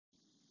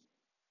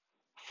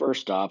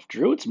First off,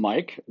 Drew, it's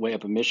Mike, way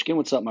up in Michigan.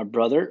 What's up, my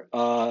brother?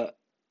 I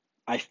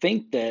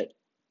think that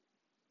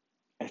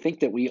I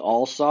think that we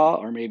all saw,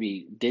 or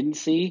maybe didn't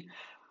see.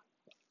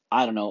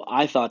 I don't know.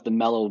 I thought the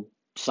Melo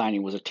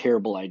signing was a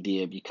terrible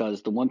idea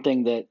because the one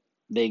thing that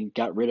they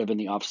got rid of in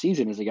the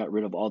offseason is they got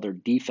rid of all their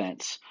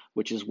defense,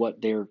 which is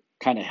what they're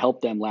kind of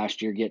helped them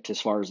last year get to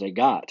as far as they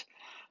got.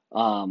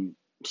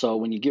 So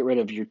when you get rid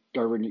of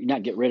or when you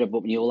not get rid of,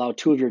 but when you allow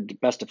two of your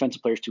best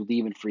defensive players to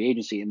leave in free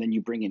agency, and then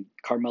you bring in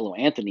Carmelo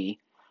Anthony,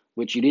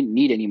 which you didn't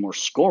need any more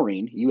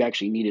scoring, you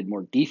actually needed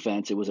more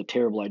defense. It was a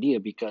terrible idea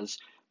because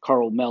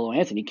Carmelo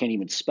Anthony can't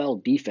even spell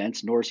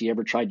defense, nor has he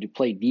ever tried to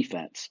play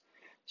defense.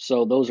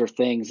 So those are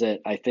things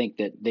that I think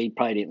that they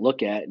probably didn't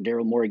look at.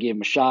 Daryl Morey gave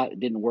him a shot. It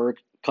didn't work.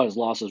 Cut his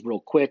losses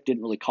real quick.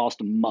 Didn't really cost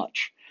him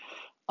much.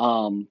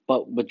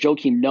 But with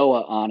Joakim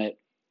Noah on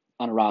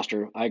a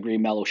roster, I agree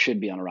Melo should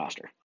be on a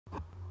roster.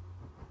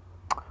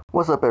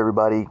 What's up,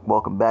 everybody?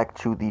 Welcome back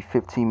to the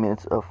 15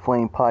 Minutes of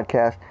Flame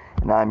podcast,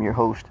 and I'm your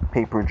host,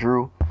 Paper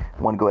Drew.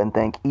 I want to go ahead and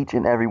thank each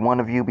and every one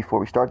of you before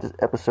we start this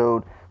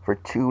episode for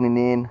tuning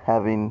in,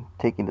 having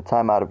taken the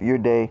time out of your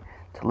day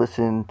to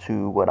listen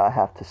to what I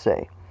have to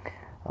say.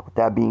 With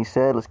that being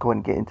said, let's go ahead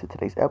and get into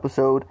today's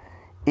episode.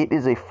 It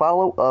is a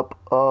follow-up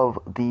of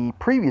the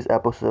previous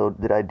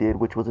episode that I did,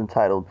 which was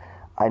entitled,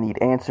 I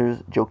Need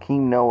Answers.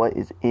 Joakim Noah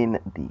is in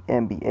the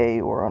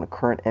NBA or on a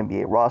current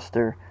NBA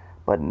roster,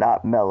 but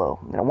not Melo.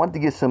 And I wanted to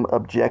get some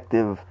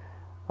objective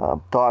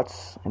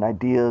thoughts and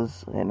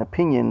ideas and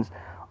opinions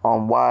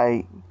on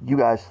why you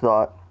guys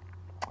thought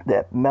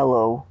that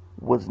Melo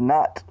was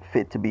not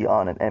fit to be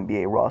on an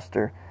NBA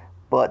roster,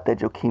 but that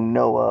Joakim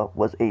Noah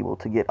was able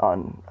to get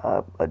on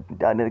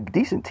a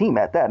decent team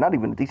at that. Not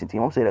even a decent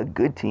team, I'm saying a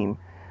good team,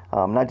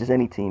 not just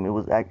any team.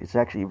 It's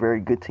actually a very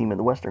good team in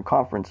the Western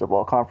Conference of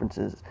all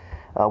conferences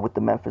with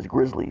the Memphis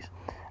Grizzlies.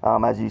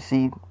 As you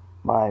see,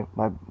 one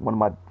of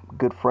my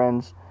good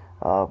friends,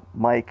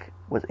 Mike,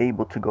 was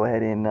able to go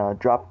ahead and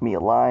drop me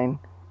a line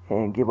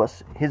and give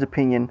us his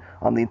opinion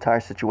on the entire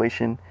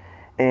situation.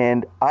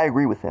 And I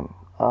agree with him.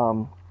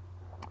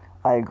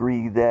 I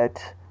agree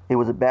that it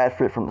was a bad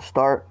fit from the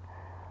start.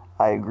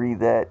 I agree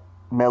that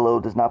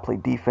Melo does not play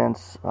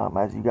defense.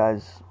 As you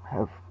guys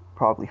have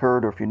probably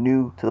heard, or if you're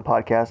new to the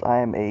podcast, I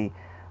am a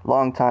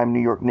longtime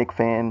New York Knicks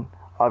fan.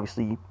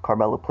 Obviously,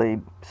 Carmelo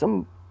played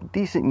some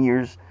decent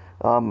years.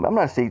 I'm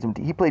not saying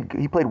he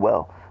played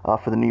well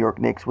for the New York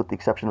Knicks, with the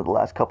exception of the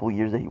last couple of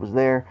years that he was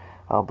there.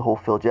 The whole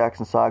Phil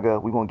Jackson saga.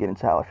 We won't get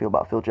into how I feel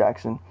about Phil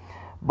Jackson,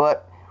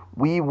 but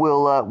we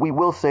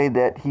will say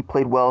that he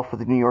played well for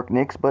the New York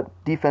Knicks, but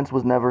defense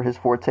was never his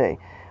forte.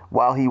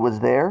 While he was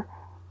there,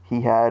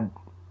 he had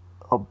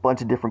a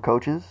bunch of different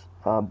coaches,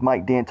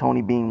 Mike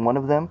D'Antoni being one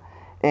of them,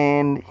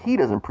 and he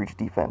doesn't preach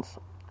defense.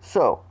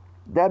 So,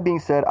 that being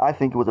said, I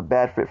think it was a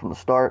bad fit from the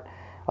start.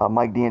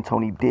 Mike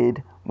D'Antoni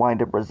did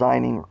wind up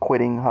resigning or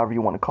quitting, however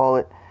you want to call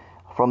it,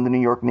 from the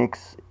New York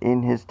Knicks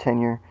in his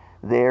tenure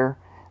there.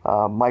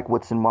 Mike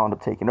Woodson wound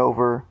up taking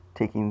over,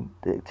 taking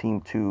the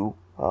team to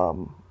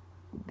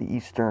the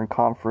Eastern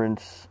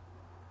Conference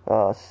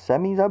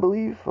semis, I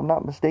believe, if I'm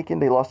not mistaken.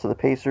 They lost to the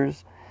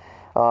Pacers,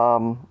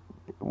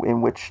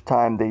 in which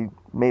time they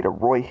made a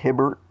Roy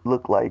Hibbert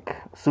look like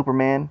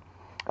Superman,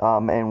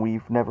 and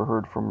we've never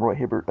heard from Roy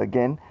Hibbert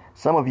again.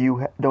 Some of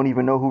you don't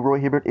even know who Roy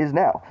Hibbert is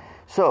now.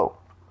 So,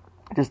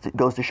 just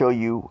goes to show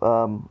you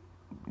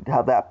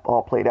how that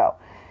all played out.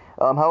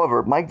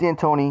 However, Mike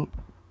D'Antoni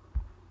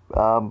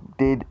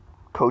did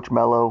coach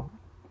Melo,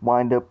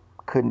 wind up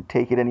couldn't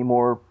take it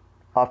anymore.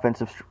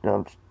 Offensive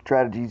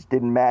strategies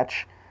didn't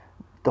match.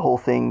 The whole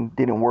thing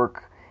didn't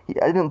work.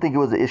 I didn't think it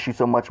was an issue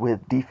so much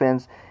with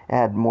defense. It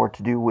had more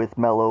to do with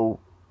Melo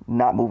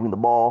not moving the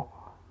ball.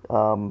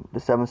 The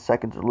 7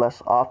 seconds or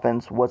less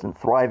offense wasn't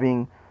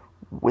thriving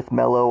with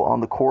Melo on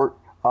the court.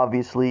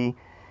 Obviously,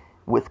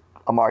 with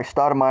Amari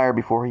Stoudemire,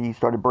 before he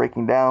started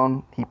breaking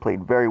down, he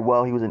played very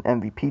well. He was in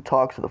MVP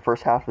talks for the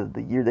first half of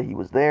the year that he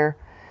was there.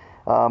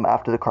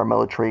 After the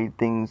Carmelo trade,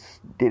 things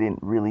didn't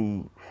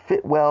really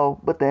fit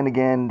well, but then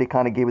again, they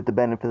kind of gave it the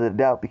benefit of the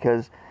doubt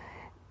because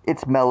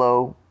it's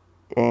Melo,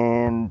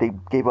 and they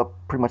gave up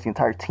pretty much the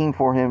entire team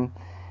for him.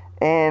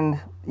 And,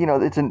 you know,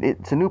 it's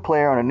a new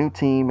player on a new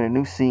team and a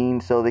new scene,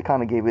 so they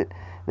wanted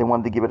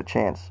to give it a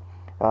chance.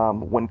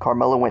 When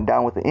Carmelo went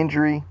down with the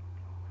injury,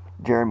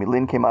 Jeremy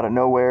Lin came out of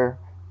nowhere.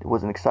 It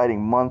was an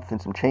exciting month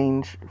and some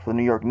change for the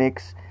New York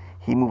Knicks.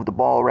 He moved the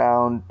ball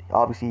around.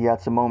 Obviously, he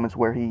had some moments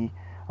where he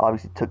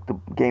obviously took the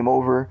game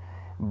over,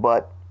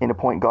 but in a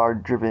point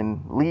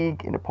guard-driven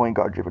league, in a point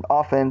guard-driven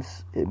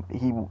offense,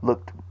 he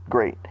looked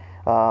great.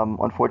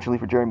 Unfortunately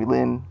for Jeremy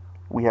Lin,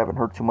 we haven't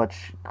heard too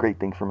much great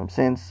things from him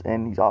since,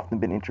 and he's often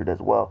been injured as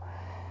well.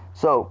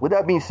 So, with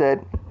that being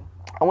said,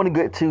 I want to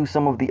get to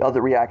some of the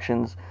other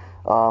reactions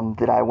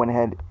that I went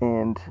ahead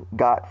and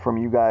got from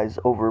you guys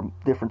over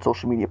different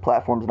social media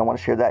platforms, and I want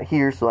to share that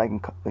here so I can,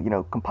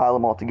 compile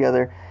them all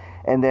together,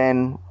 and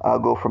then I'll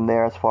go from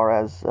there as far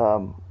as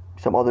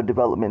some other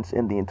developments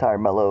in the entire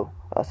Melo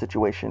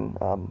situation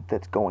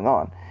that's going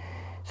on.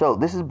 So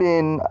this has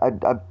been,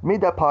 I made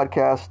that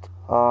podcast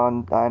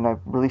and I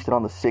released it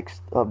on the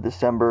 6th of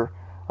December,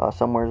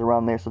 somewhere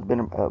around there. So it's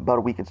been about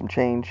a week and some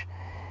change.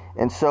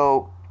 And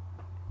so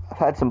I've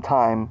had some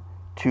time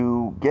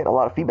to get a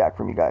lot of feedback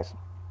from you guys.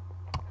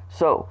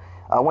 So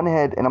I went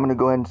ahead and I'm going to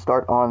go ahead and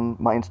start on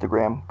my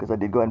Instagram, because I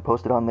did go ahead and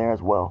post it on there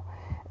as well.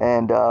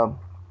 And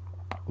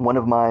one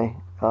of my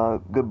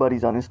good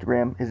buddies on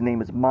Instagram, his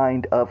name is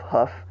Mind of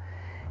Huff,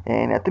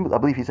 and I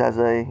believe he has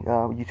a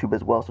YouTube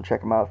as well. So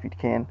check him out if you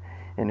can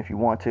and if you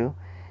want to.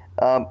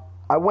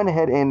 I went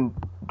ahead and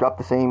dropped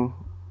the same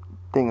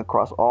thing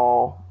across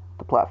all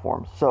the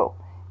platforms. So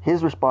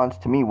his response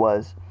to me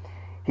was,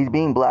 he's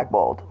being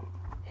blackballed.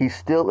 He's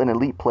still an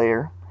elite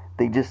player.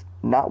 They just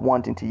not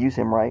wanting to use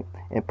him right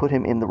and put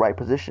him in the right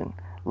position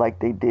like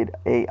they did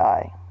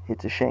AI.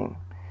 It's a shame.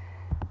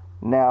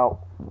 Now,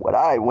 what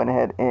I went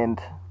ahead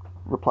and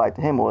replied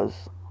to him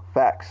was,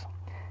 facts.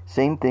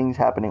 Same things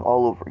happening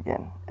all over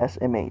again.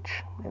 SMH.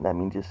 And that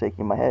means just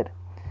shaking my head.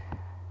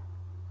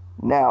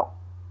 Now,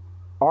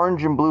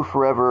 Orange and Blue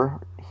Forever,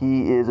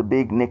 he is a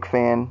big Knick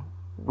fan.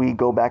 We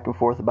go back and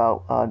forth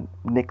about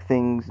Knick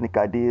things, Knick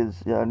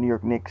ideas, New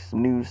York Knicks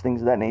news,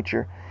 things of that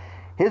nature.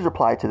 His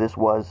reply to this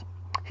was,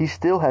 he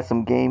still has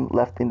some game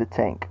left in the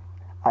tank.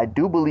 I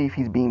do believe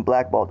he's being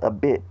blackballed a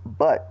bit,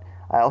 but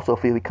I also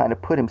feel he kind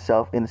of put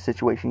himself in the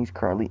situation he's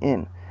currently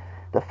in.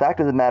 The fact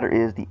of the matter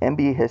is, the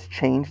NBA has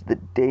changed. The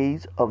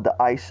days of the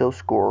ISO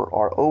scorer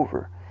are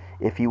over.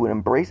 If he would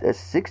embrace a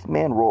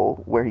six-man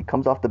role where he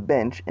comes off the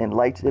bench and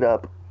lights it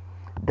up,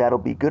 that'll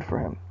be good for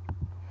him.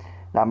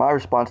 Now, my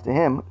response to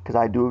him, because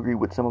I do agree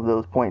with some of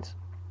those points,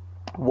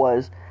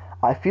 was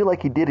I feel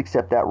like he did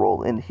accept that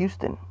role in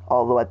Houston.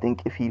 Although I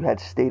think if he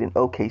had stayed in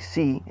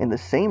OKC in the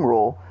same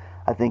role,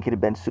 I think it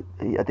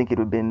would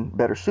have been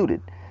better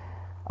suited.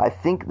 I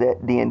think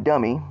that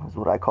D'Antoni, is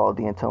what I call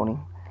D'Antoni,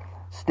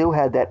 still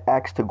had that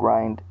axe to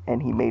grind,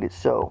 and he made it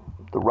so.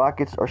 The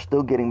Rockets are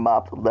still getting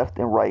mopped left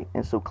and right,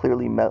 and so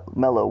clearly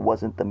Melo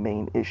wasn't the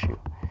main issue.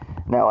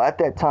 Now, at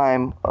that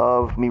time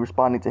of me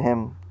responding to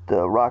him,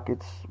 the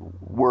Rockets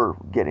were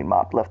getting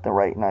mopped left and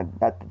right, and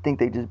I think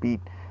they just beat,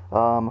 if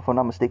I'm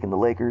not mistaken, the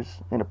Lakers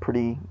in a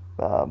pretty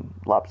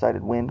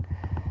lopsided win.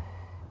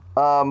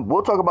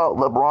 We'll talk about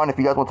LeBron. If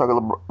you guys want to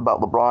talk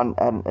about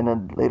LeBron in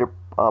a later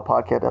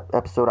podcast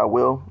episode, I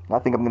will. I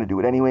think I'm going to do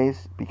it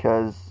anyways,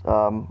 because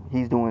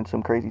he's doing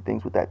some crazy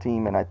things with that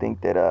team, and I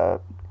think that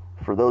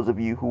for those of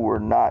you who are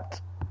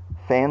not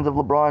fans of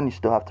LeBron, you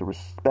still have to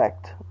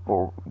respect,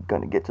 or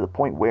going to get to the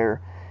point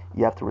where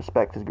you have to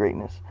respect his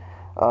greatness.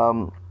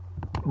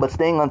 But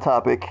staying on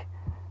topic,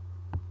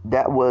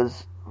 that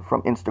was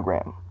from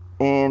Instagram.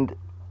 And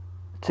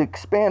to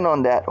expand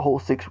on that whole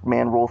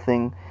six-man role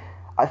thing,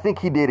 I think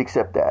he did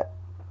accept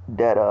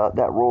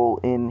that role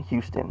in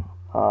Houston.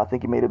 I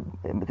think it may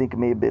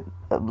have been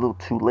a little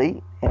too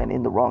late and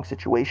in the wrong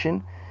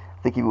situation.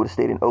 I think if he would have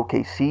stayed in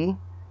OKC,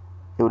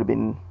 it would have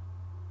been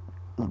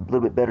a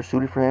little bit better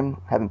suited for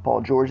him. Having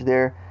Paul George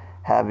there,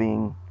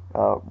 having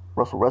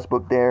Russell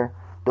Westbrook there,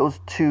 those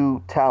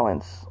two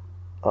talents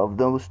of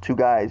those two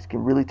guys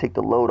can really take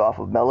the load off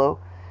of Melo,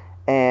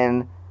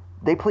 and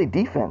they play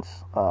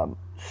defense.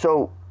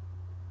 So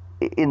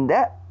in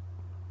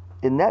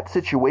that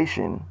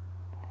situation,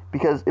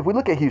 because if we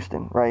look at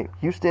Houston, right?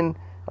 Houston,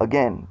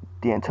 again,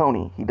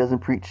 D'Antoni, he doesn't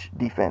preach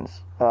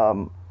defense.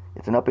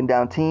 It's an up and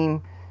down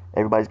team.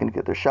 Everybody's going to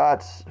get their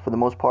shots for the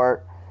most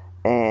part,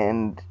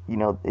 and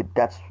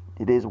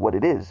it is what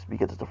it is,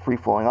 because it's a free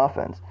flowing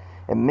offense.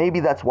 And maybe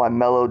that's why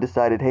Melo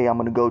decided, hey, I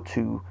want to go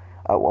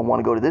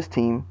to this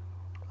team.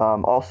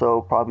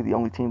 Also, probably the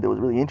only team that was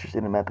really interested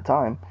in him at the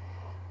time,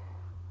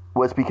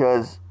 was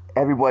because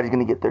everybody's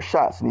going to get their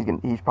shots, and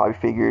he's probably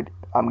figured,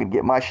 I'm going to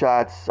get my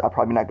shots. I'm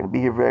probably not going to be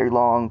here very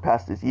long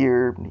past this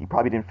year. He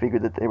probably didn't figure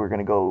that they were going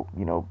to go,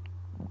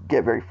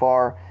 get very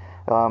far.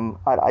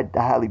 I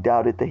highly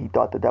doubt it that he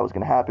thought that was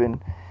going to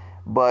happen,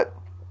 but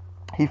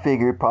he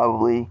figured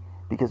probably,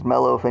 because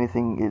Melo, if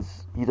anything,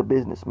 he's a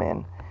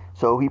businessman.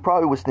 So he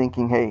probably was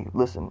thinking, hey,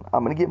 listen,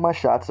 I'm going to get my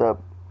shots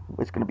up.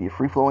 It's going to be a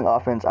free-flowing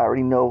offense. I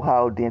already know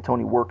how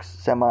D'Antoni works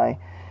semi,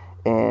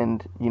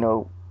 and,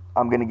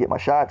 I'm going to get my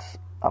shots.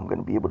 I'm going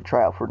to be able to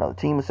try out for another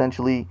team,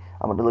 essentially.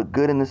 I'm going to look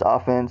good in this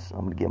offense.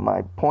 I'm going to get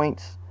my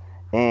points,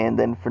 and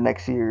then for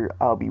next year,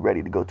 I'll be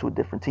ready to go to a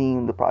different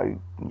team. They'll probably,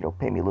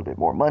 pay me a little bit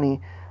more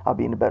money. I'll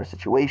be in a better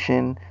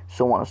situation,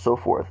 so on and so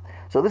forth.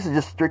 So this is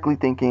just strictly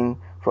thinking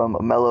from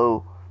a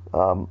Melo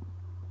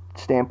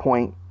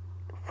standpoint,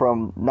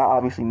 from not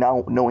obviously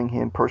now knowing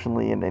him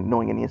personally and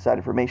knowing any inside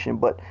information,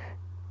 but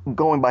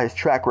going by his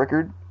track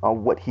record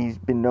on what he's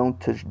been known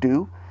to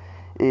do,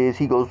 is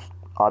he goes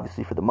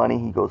obviously for the money.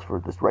 He goes for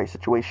this right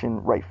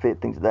situation, right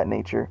fit, things of that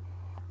nature.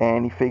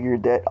 And he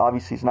figured that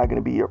obviously it's not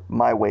going to be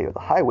my way or the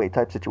highway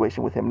type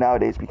situation with him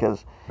nowadays,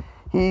 because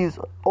he's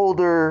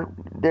older.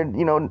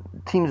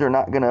 Teams are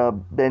not going to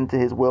bend to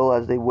his will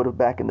as they would have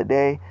back in the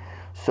day.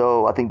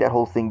 So I think that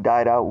whole thing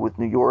died out with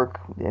New York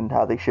and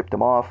how they shipped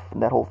him off,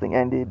 and that whole thing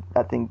ended.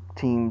 I think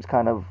teams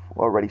kind of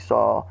already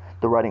saw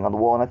the writing on the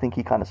wall, and I think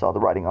he kind of saw the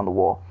writing on the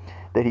wall,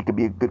 that he could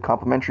be a good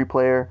complementary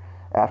player,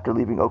 after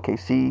leaving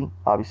OKC.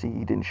 Obviously,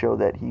 he didn't show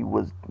that he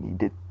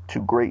did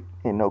too great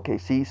in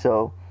OKC.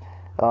 So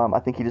I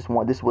think this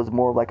was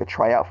more like a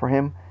tryout for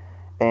him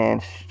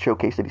and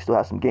showcase that he still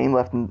has some game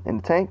left in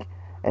the tank.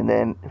 And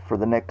then for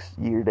the next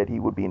year that he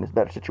would be in this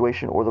better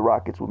situation, or the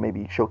Rockets would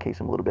maybe showcase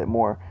him a little bit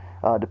more,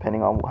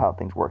 depending on how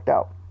things worked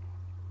out.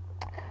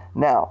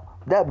 Now,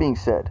 that being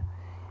said,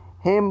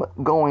 him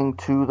going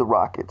to the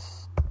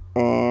Rockets,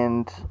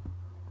 and,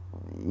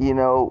 you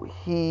know,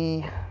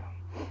 they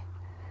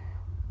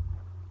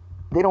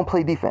don't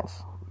play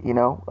defense, you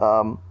know.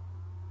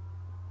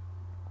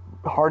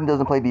 Harden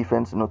doesn't play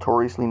defense,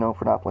 notoriously known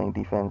for not playing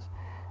defense.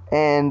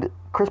 And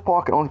Chris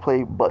Paul can only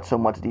play but so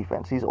much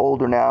defense. He's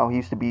older now. He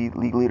used to be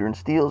league leader in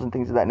steals and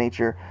things of that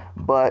nature,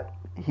 but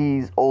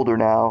he's older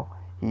now.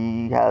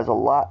 He has a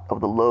lot of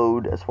the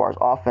load as far as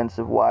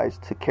offensive-wise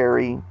to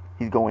carry.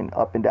 He's going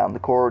up and down the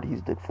court.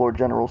 He's the floor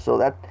general, so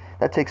that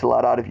takes a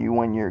lot out of you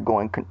when you're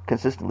going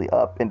consistently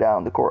up and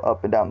down the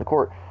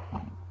court.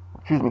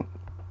 Excuse me,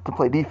 to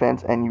play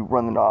defense, and you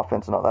run into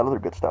offense and all that other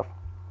good stuff.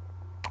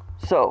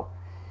 So,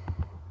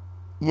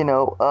 you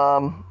know,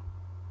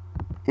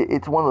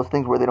 it's one of those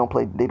things where they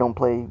don't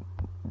play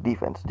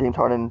defense. James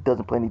Harden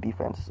doesn't play any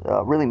defense.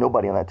 Really,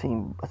 nobody on that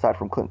team aside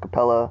from Clint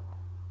Capella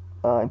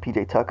and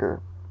PJ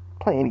Tucker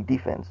play any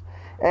defense.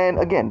 And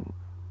again,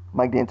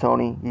 Mike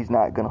D'Antoni, he's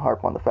not going to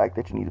harp on the fact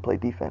that you need to play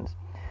defense.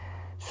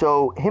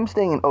 So him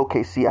staying in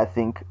OKC, I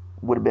think,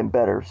 would have been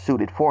better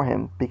suited for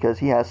him because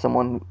he has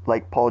someone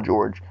like Paul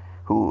George,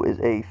 who is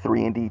a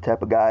 3-and-D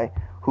type of guy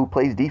who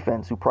plays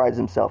defense, who prides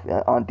himself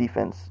on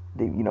defense.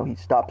 He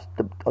stops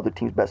the other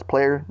team's best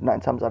player 9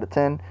 times out of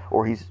 10,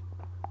 or he's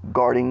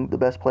guarding the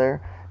best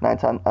player 9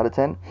 times out of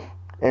 10.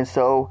 And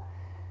so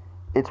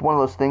it's one of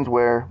those things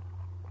where,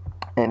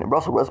 and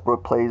Russell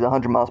Westbrook plays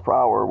 100 miles per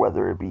hour,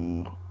 whether it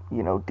be,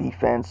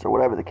 defense or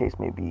whatever the case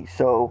may be.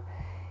 So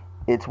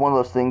it's one of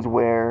those things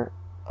where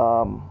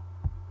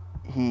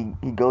he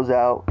goes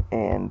out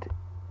and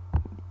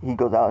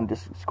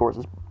just scores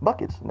his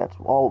buckets, and that's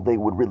all they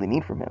would really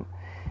need from him.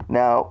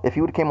 Now, if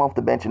he would have came off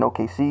the bench in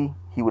OKC,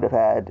 he would have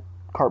had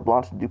carte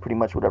blanche to do pretty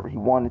much whatever he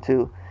wanted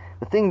to.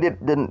 The thing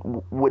that didn't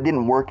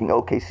work in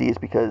OKC is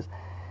because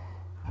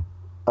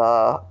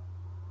Russell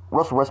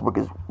Westbrook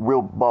is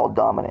real ball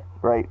dominant,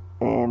 right?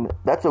 And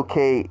that's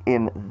okay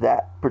in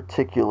that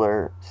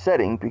particular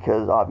setting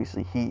because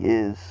obviously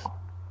he's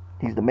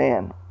the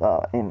man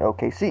in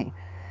OKC.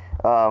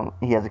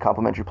 He has a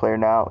complimentary player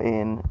now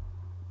in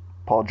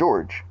Paul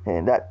George,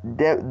 and that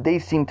they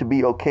seem to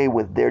be okay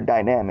with their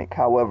dynamic.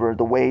 However,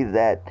 the way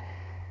that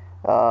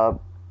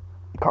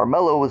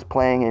Carmelo was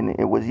playing and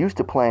it was used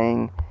to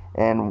playing,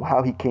 and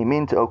how he came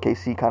into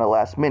OKC kind of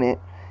last minute,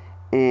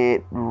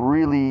 it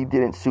really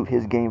didn't suit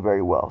his game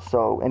very well.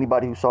 So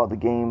anybody who saw the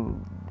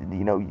game,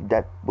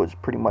 that was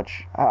pretty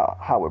much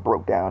how it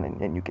broke down,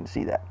 and you can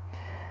see that.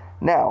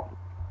 Now,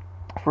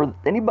 for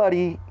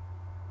anybody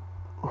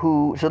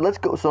let's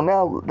go. So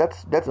now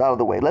that's out of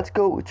the way. Let's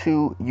go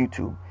to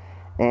YouTube.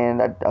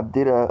 And I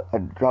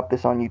dropped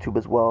this on YouTube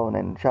as well. And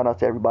then shout out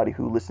to everybody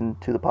who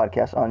listened to the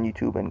podcast on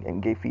YouTube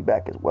and gave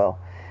feedback as well.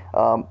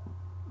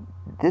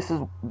 This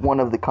is one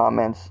of the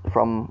comments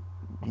from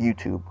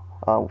YouTube,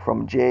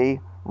 from Jay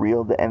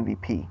Real, the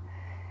MVP.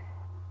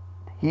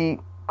 He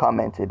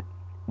commented,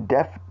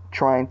 "Def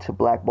trying to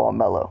blackball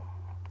Melo.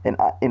 And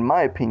in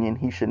my opinion,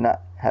 he should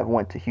not have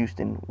went to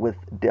Houston with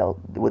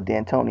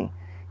D'Antoni.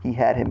 He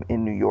had him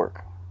in New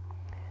York."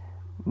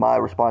 My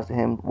response to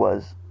him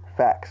was,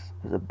 "Facts.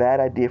 It was a bad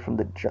idea from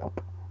the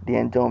jump.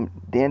 Dan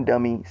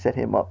Dummy set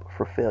him up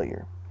for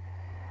failure."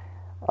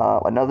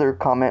 Another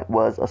comment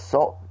was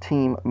Assault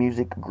Team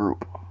Music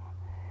Group.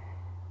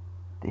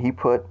 He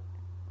put,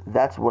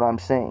 "That's what I'm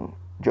saying.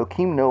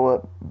 Joakim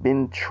Noah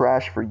been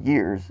trash for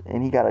years,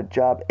 and he got a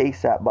job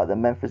ASAP by the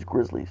Memphis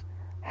Grizzlies.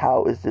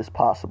 How is this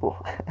possible?"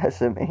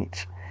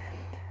 SMH.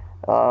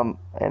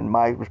 And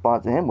my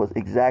response to him was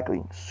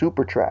exactly,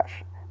 super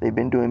trash. They're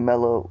doing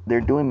Melo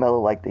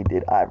like they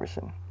did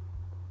Iverson.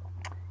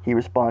 He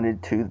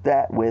responded to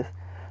that with,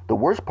 "The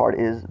worst part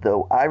is,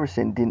 though,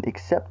 Iverson didn't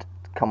accept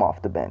to come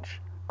off the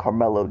bench.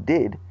 Carmelo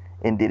did,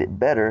 and did it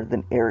better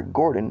than Eric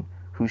Gordon,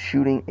 who's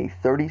shooting a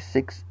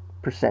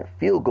 36%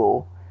 field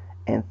goal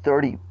and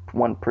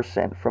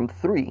 31% from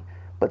 3,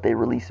 but they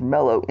released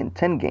Melo in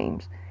 10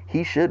 games.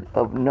 He should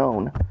have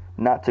known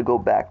not to go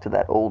back to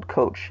that old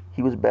coach.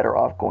 He was better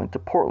off going to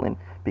Portland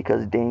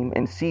because Dame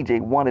and CJ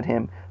wanted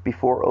him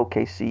before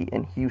OKC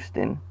and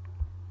Houston."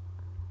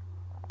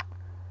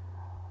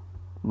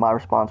 My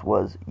response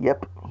was,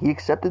 "Yep, he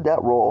accepted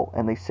that role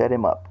and they set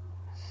him up."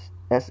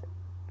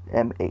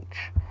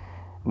 SMH.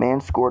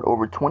 Man scored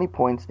over 20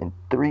 points in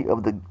 3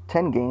 of the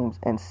 10 games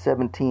and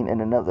 17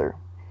 in another.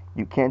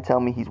 You can't tell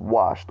me he's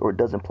washed or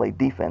doesn't play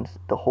defense.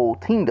 The whole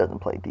team doesn't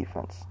play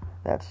defense.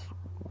 That's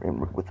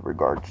with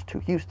regards to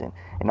Houston.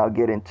 And I'll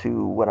get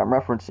into what I'm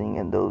referencing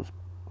in those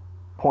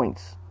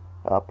points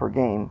per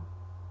game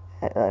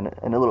in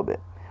a little bit.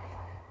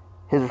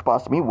 His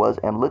response to me was,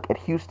 "And look at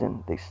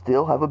Houston. They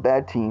still have a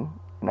bad team.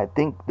 And I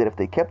think that if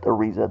they kept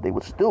Ariza, they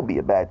would still be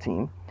a bad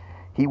team.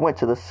 He went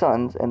to the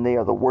Suns, and they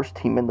are the worst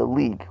team in the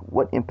league.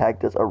 What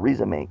impact does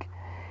Ariza make?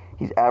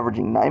 He's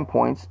averaging 9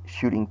 points,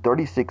 shooting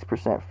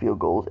 36% field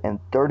goals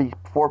and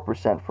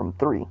 34% from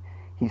three.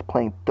 He's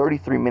playing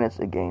 33 minutes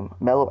a game.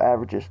 Melo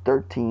averages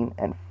 13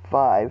 and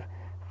 5,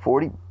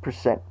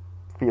 40%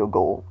 field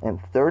goal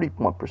and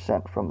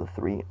 31% from the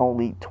three,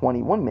 only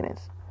 21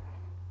 minutes.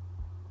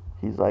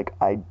 He's like,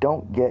 I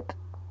don't get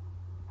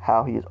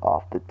how he is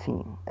off the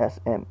team.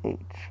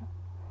 SMH.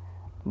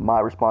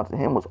 My response to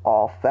him was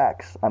all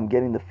facts. I'm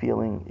getting the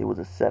feeling it was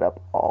a setup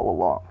all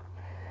along.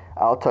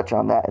 I'll touch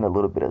on that in a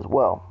little bit as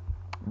well.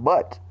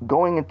 But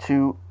going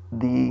into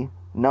the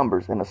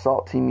numbers, and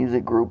Assault Team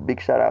Music Group, big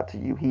shout out to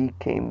you. He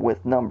came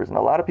with numbers. And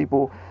a lot of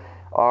people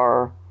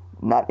are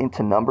not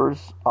into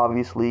numbers.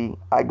 Obviously,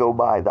 I go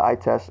by the eye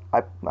test.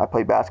 I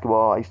play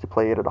basketball. I used to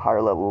play it at a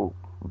higher level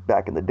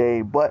back in the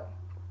day. But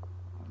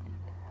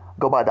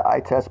go by the eye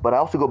test, but I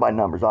also go by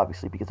numbers,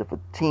 obviously, because if a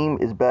team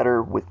is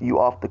better with you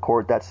off the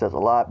court, that says a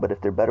lot. But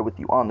if they're better with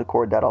you on the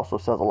court, that also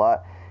says a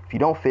lot. If you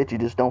don't fit, you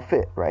just don't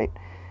fit, right?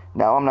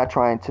 Now, I'm not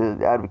trying to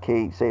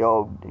advocate, say,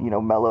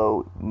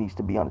 Melo needs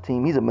to be on the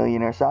team. He's a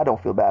millionaire, so I don't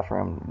feel bad for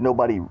him.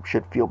 Nobody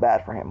should feel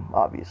bad for him,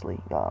 obviously.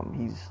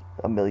 He's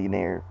a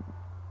millionaire,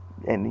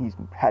 and he's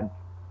had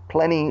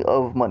plenty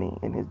of money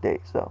in his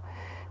day, so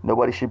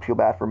nobody should feel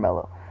bad for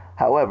Melo.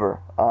 However,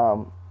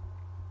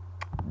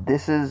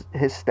 this is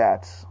his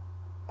stats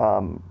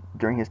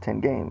during his 10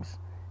 games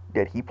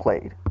that he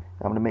played.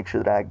 I'm going to make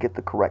sure that I get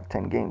the correct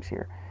 10 games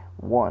here.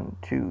 1,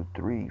 2,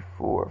 3,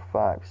 4,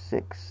 5,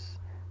 6,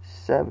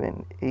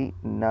 7, 8,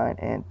 9,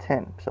 and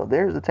 10. So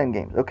there's the 10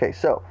 games. Okay,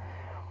 so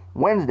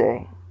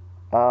Wednesday,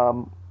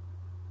 October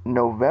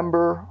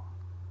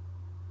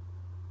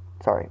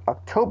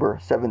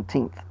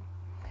 17th,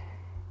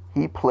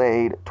 he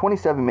played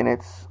 27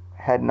 minutes,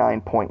 had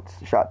 9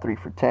 points, shot 3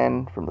 for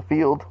 10 from the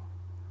field,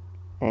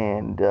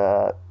 and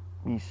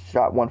he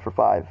shot 1 for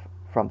 5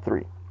 from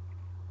 3.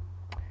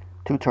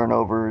 2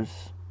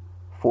 turnovers,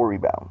 4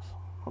 rebounds.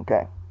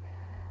 Okay.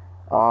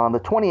 On the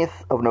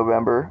 20th of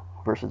November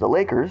versus the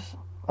Lakers,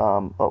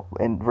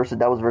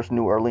 that was versus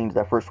New Orleans,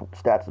 that first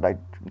stats that I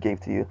gave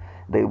to you,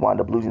 they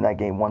wound up losing that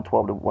game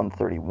 112 to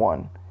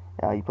 131.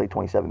 He played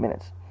 27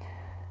 minutes.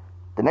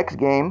 The next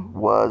game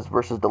was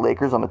versus the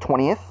Lakers on the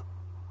 20th.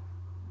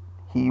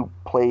 He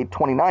played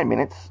 29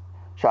 minutes,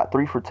 shot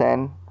 3 for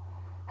 10,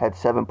 had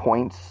 7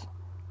 points,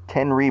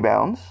 10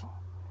 rebounds,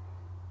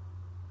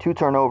 2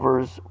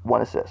 turnovers,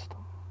 1 assist.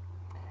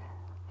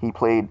 He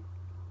played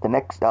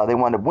they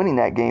wound up winning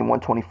that game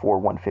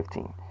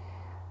 124-115.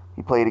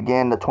 He played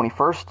again the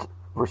 21st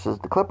versus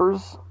the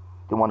Clippers.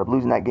 They wound up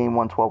losing that game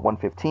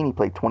 112-115. He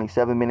played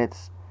 27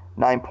 minutes,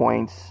 9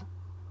 points,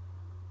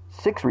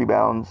 6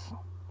 rebounds,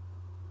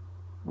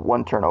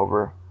 1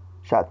 turnover,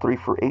 shot 3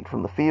 for 8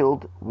 from the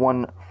field,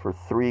 1 for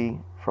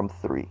 3 from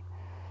 3.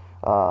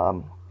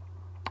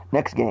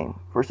 Next game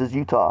versus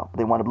Utah,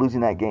 they wound up losing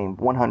that game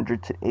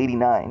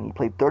 100-89. He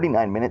played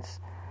 39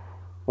 minutes,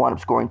 wound up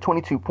scoring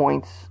 22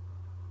 points.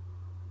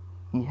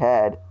 He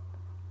had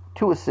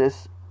 2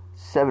 assists,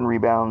 7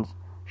 rebounds,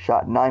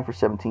 shot 9 for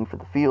 17 for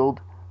the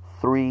field,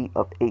 3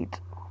 of 8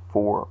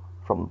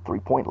 from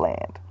three-point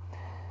land.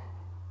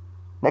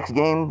 Next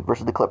game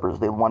versus the Clippers,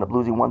 they wound up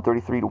losing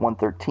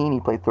 133-113.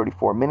 He played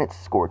 34 minutes,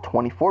 scored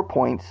 24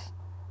 points,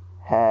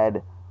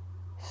 had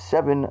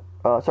 2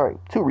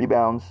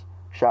 rebounds,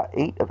 shot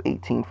 8 of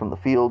 18 from the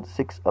field,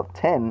 6 of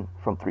 10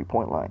 from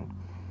three-point line.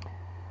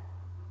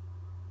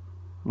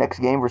 Next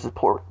game versus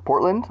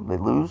Portland, they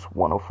lose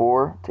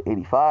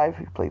 104-85.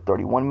 He played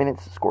 31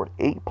 minutes, scored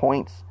 8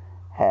 points,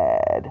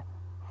 had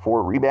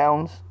 4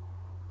 rebounds,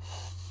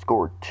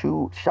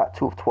 shot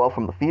 2 of 12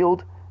 from the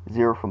field,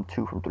 0 from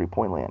 2 from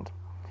three-point land.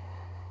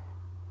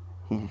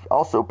 He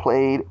also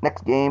played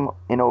next game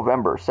in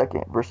November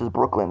 2nd versus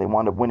Brooklyn. They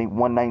wound up winning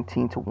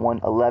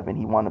 119-111.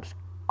 He wound up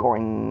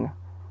scoring,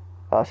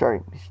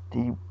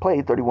 he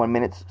played 31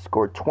 minutes,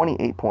 scored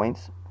 28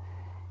 points.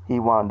 He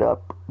wound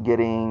up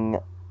getting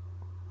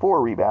 4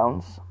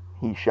 rebounds.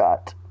 He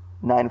shot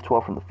 9 of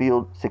 12 from the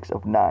field, 6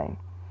 of 9.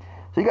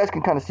 So you guys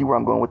can kind of see where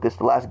I'm going with this.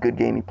 The last good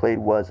game he played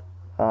was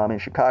in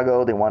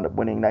Chicago. They wound up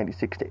winning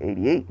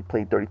 96-88. He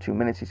played 32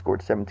 minutes. He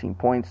scored 17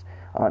 points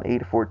on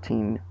 8 of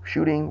 14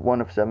 shooting,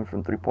 1 of 7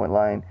 from three-point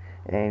line,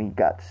 and he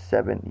got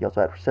 7. He also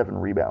had 7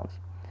 rebounds.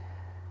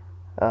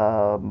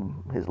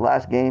 His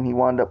last game he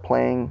wound up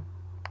playing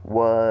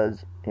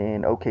was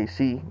in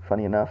OKC.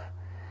 Funny enough,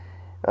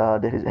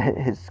 that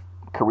his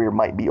career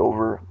might be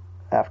over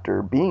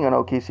after being on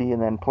OKC and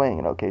then playing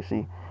in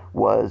OKC.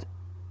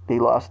 They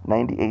lost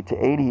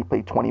 98-80. He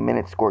played 20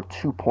 minutes, scored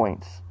 2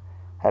 points,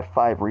 had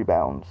 5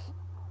 rebounds,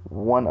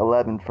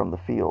 111 from the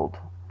field,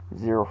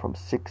 0 from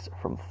 6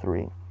 from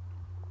 3.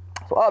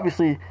 So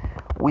obviously,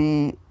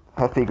 we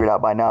have figured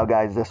out by now,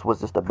 guys, this was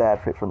just a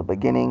bad fit from the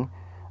beginning.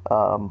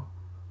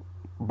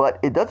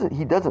 But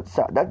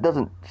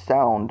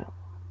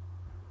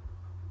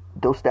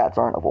those stats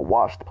aren't of a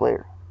washed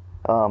player.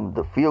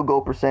 The field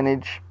goal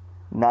percentage,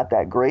 not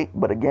that great,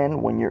 but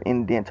again, when you're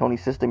in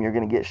D'Antoni's system, you're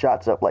going to get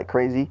shots up like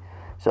crazy.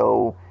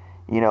 So,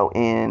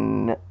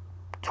 in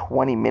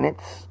 20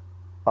 minutes,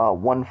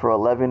 1 for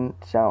 11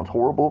 sounds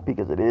horrible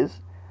because it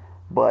is,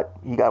 but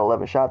he got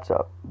 11 shots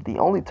up. The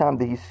only time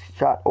that he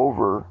shot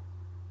over,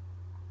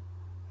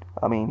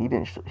 he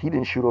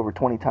didn't shoot over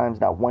 20 times,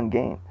 not one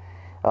game.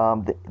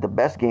 The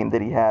best game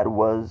that he had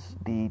was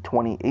the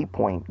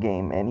 28-point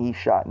game, and he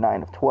shot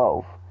 9 of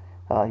 12.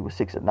 He was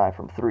 6 of 9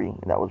 from 3,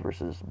 and that was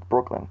versus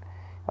Brooklyn.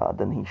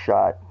 Then he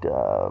shot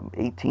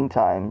 18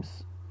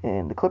 times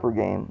in the Clipper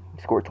game.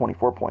 He scored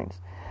 24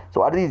 points.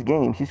 So out of these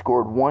games, he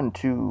scored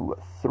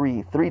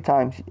 3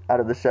 times out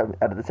of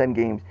the 10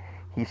 games.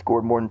 He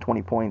scored more than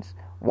 20 points.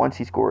 Once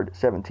he scored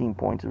 17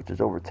 points, which is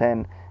over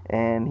 10,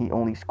 and he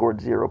only scored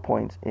 0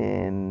 points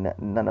in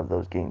none of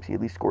those games. He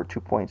at least scored 2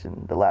 points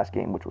in the last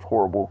game, which was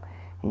horrible.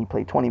 He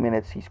played 20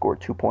 minutes. He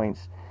scored 2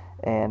 points,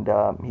 and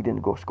he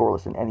didn't go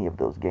scoreless in any of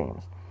those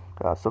games.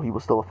 So he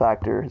was still a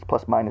factor. His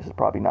plus minus is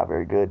probably not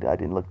very good. I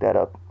didn't look that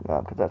up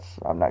because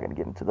I'm not going to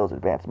get into those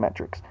advanced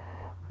metrics.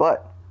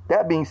 But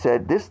that being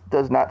said, this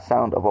does not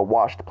sound of a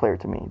washed player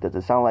to me. Does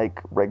it sound like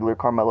regular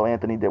Carmelo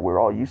Anthony that we're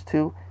all used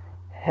to?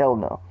 Hell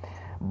no.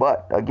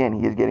 But again,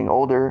 he is getting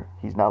older.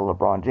 He's not a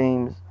LeBron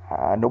James.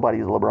 Nobody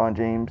is LeBron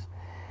James.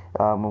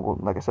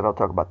 Like I said, I'll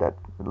talk about that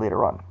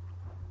later on.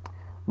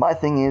 My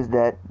thing is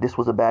that this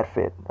was a bad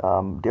fit.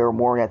 Daryl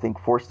Morey, I think,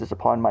 forced this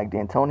upon Mike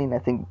D'Antoni, and I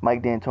think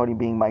Mike D'Antoni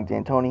being Mike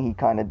D'Antoni, he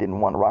kind of didn't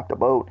want to rock the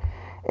boat,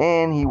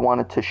 and he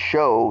wanted to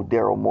show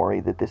Daryl Morey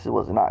that this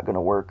was not going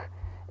to work,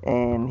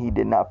 and he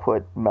did not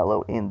put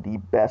Melo in the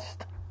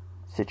best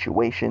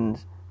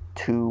situations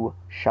to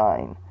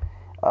shine.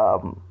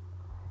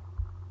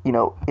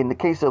 In the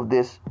case of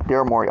this,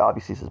 Daryl Morey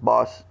obviously is his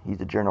boss. He's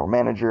the general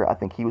manager. I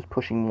think he was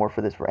pushing more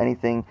for this for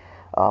anything.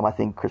 I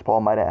think Chris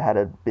Paul might have had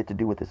a bit to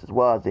do with this as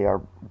well, as they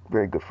are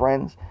very good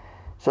friends.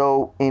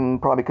 So in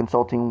probably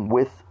consulting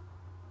with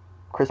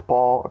Chris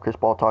Paul, or Chris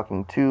Paul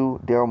talking to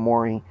Daryl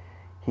Morey,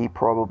 he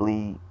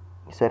probably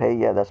said, hey,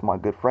 yeah, that's my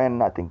good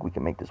friend. I think we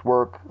can make this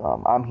work.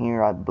 I'm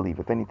here. I believe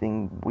if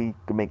anything, we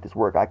can make this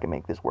work. I can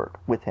make this work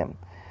with him.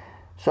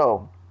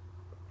 So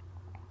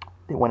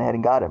they went ahead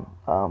and got him.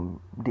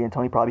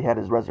 D'Antoni probably had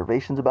his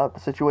reservations about the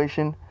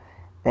situation,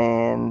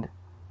 and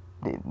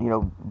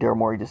Daryl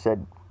Morey just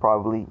said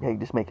probably, hey,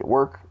 just make it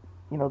work.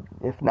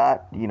 If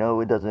not,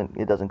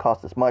 it doesn't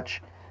cost us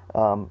much,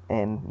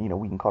 and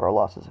we can cut our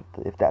losses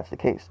if that's the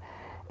case.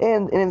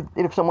 And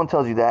if someone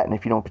tells you that, and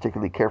if you don't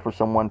particularly care for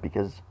someone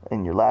because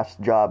in your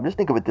last job, just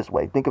think of it this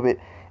way. Think of it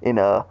in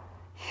a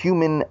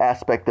human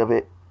aspect of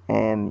it,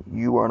 and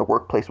you are in a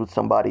workplace with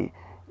somebody,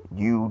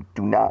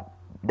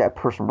 that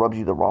person rubs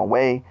you the wrong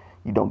way,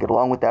 you don't get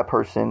along with that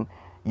person,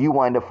 you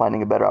wind up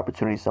finding a better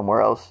opportunity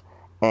somewhere else,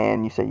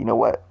 and you say, you know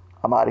what,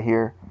 I'm out of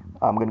here,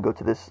 I'm going to go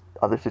to this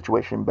other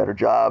situation, better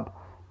job,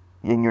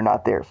 and you're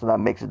not there. So that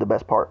makes it the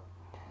best part.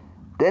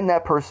 Then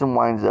that person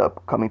winds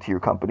up coming to your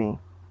company,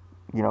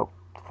 4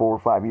 or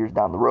 5 years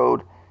down the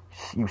road.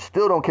 You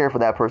still don't care for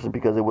that person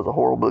because it was a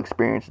horrible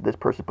experience. This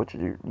person put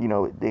you,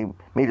 they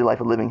made your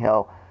life a living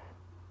hell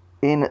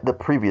in the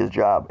previous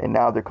job, and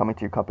now they're coming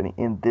to your company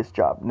in this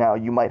job. Now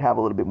you might have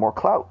a little bit more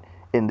clout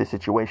in this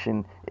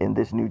situation, in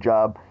this new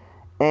job,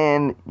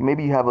 and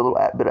maybe you have a little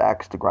bit of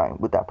axe to grind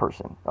with that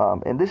person.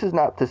 And this is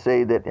not to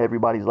say that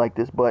everybody's like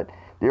this, but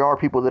there are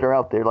people that are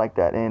out there like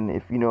that. And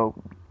if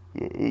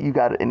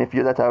and if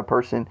you're that type of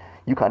person,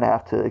 you kind of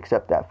have to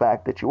accept that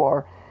fact that you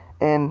are.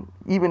 And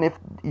even if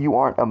you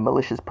aren't a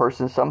malicious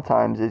person,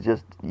 sometimes it's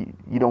just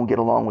you don't get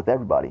along with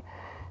everybody.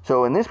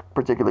 So in this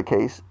particular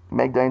case,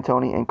 Mike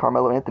D'Antoni and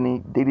Carmelo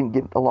Anthony, they didn't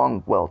get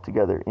along well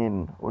together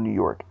in New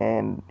York,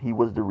 and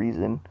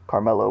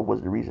Carmelo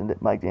was the reason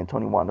that Mike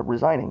D'Antoni wound up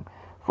resigning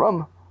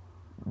from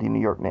the New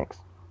York Knicks.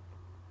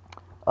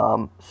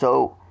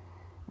 So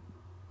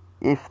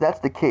if that's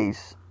the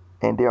case,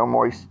 and Daryl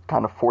Morey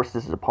kind of forced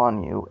this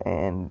upon you,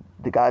 and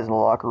the guys in the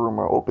locker room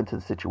are open to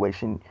the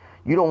situation,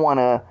 you want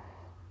to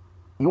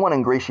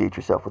ingratiate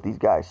yourself with these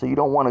guys. So you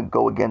don't want to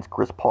go against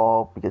Chris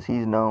Paul because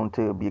he's known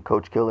to be a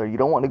coach killer. You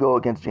don't want to go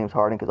against James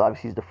Harden because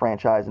obviously he's the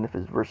franchise, and if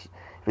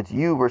it's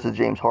you versus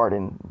James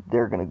Harden,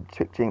 they're going to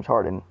pick James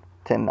Harden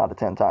 10 out of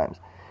 10 times.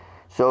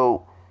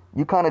 So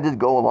you kind of just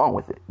go along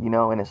with it,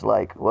 and it's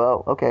like,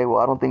 well, okay, well,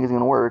 I don't think it's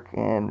going to work,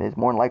 and it's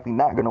more than likely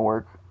not going to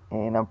work,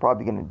 and I'm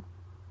probably going to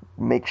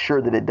make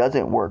sure that it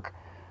doesn't work.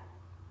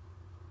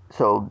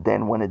 So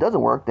then when it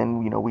doesn't work, then,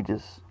 we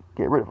just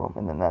get rid of him,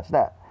 and then that's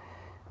that.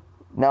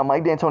 Now,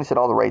 Mike D'Antoni said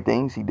all the right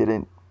things. He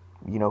didn't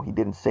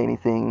say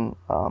anything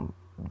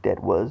that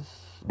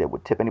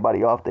would tip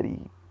anybody off that he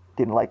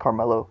didn't like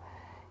Carmelo.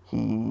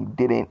 He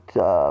didn't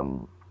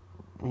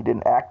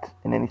act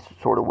in any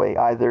sort of way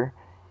either.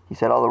 He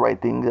said all the right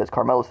things, as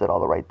Carmelo said all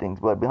the right things.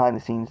 But behind the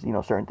scenes,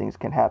 certain things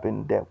can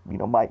happen that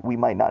we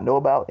might not know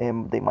about,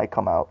 and they might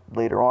come out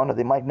later on, or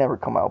they might never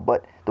come out.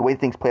 But the way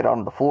things played out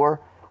on the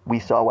floor, we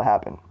saw what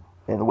happened,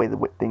 and the way that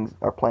things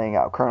are playing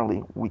out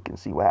currently, we can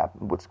see what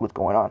happened, what's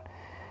going on.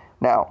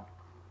 Now,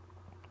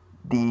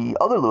 the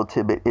other little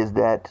tidbit is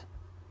that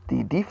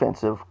the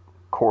defensive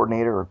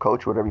coordinator or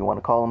coach, whatever you want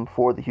to call him,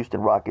 for the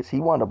Houston Rockets, he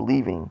wound up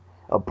leaving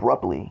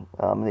abruptly.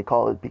 They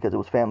call it because it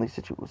was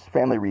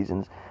family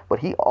reasons.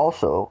 But he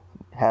also,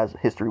 has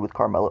history with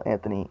Carmelo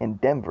Anthony in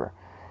Denver,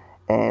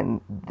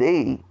 and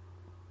they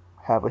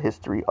have a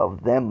history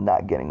of them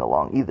not getting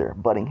along either,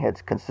 butting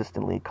heads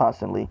consistently,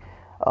 constantly.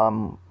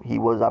 He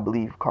was, I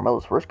believe,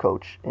 Carmelo's first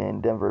coach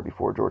in Denver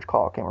before George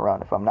Karl came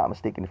around, if I'm not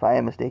mistaken. If I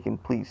am mistaken,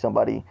 please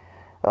somebody,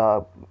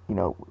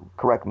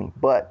 correct me.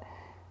 But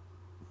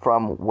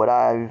from what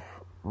I've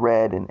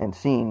read and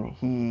seen,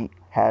 he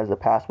has a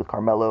past with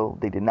Carmelo.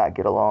 They did not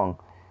get along,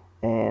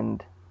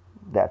 and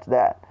that's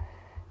that.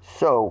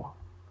 So,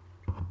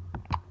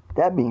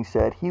 that being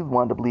said, he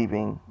wound up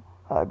leaving,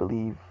 I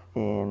believe,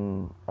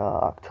 in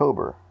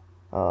October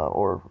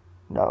or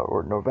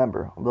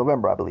November,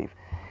 I believe.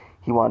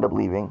 He wound up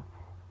leaving,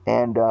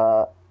 and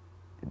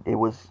it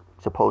was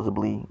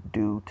supposedly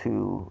due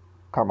to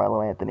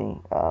Carmelo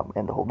Anthony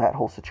and that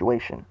whole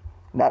situation.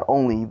 Not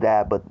only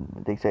that, but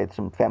they say it's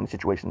some family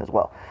situation as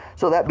well.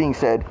 So that being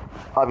said,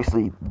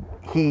 obviously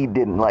he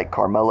didn't like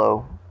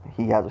Carmelo.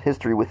 He has a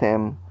history with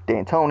him,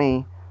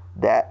 D'Antoni,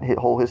 that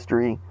whole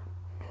history,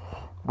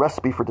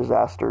 recipe for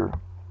disaster,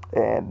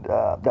 and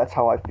that's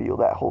how I feel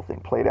that whole thing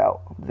played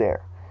out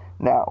there.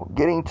 Now,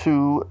 getting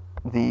to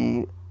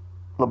the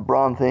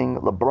LeBron thing,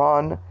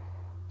 LeBron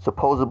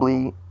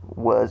supposedly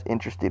was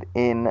interested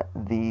in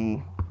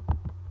the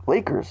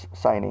Lakers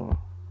signing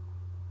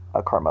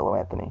Carmelo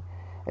Anthony.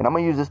 And I'm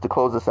going to use this to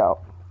close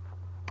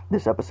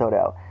this episode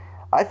out.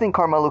 I think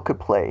Carmelo could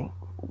play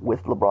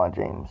with LeBron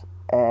James.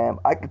 And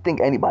I think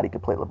anybody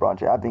could play LeBron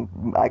James. I think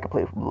I could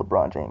play with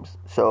LeBron James.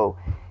 So,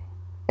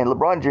 and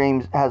LeBron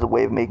James has a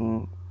way of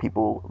making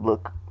people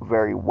look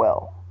very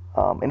well.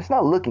 And it's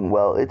not looking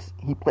well.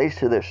 He plays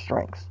to their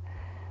strengths.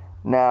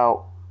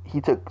 Now,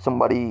 he took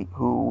somebody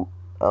who,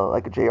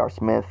 like a J.R.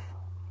 Smith,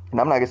 and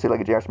I'm not going to say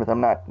like a J.R. Smith.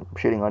 I'm not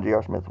shitting on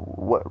J.R. Smith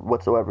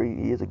whatsoever.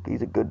 He's a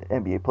good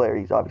NBA player.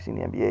 He's obviously in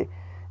the NBA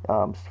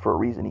for a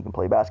reason. He can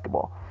play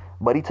basketball.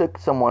 But he took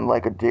someone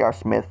like a J.R.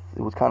 Smith,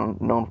 who was kind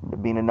of known for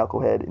being a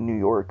knucklehead in New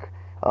York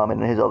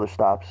and his other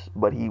stops.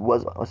 But he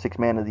was a Sixth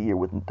Man of the Year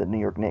with the New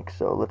York Knicks,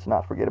 so let's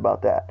not forget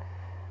about that.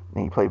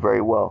 And he played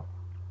very well.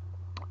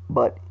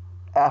 But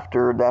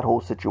after that whole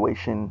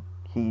situation,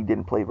 he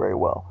didn't play very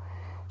well.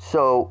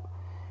 So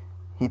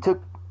he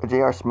took a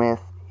J.R.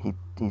 Smith.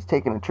 He's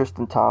taken a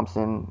Tristan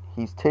Thompson.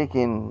 He's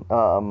taken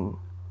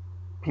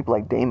people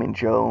like Damon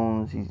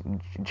Jones.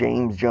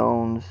 James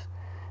Jones.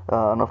 I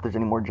don't know if there's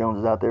any more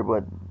Joneses out there,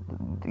 but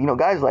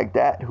guys like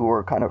that who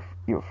are kind of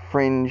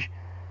fringe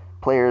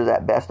players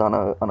at best on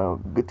a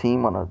good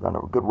team, on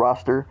a good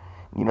roster.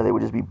 They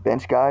would just be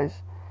bench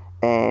guys,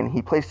 and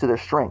he plays to their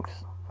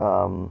strengths.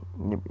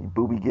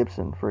 Boobie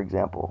Gibson, for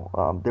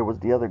example. There was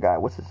the other guy.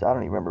 What's his? I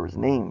don't even remember his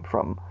name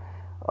from.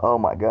 Oh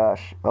my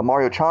gosh,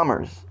 Mario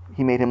Chalmers.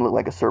 He made him look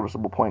like a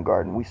serviceable point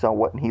guard, and we saw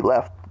what he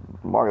left.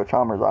 Mario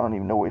Chalmers, I don't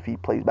even know if he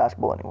plays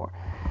basketball anymore.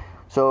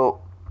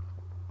 So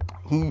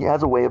he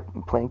has a way of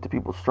playing to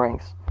people's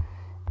strengths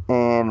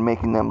and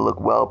making them look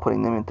well,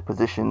 putting them into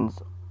positions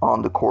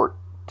on the court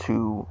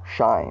to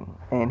shine.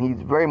 And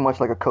he's very much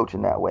like a coach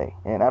in that way.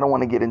 And I don't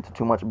want to get into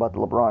too much about the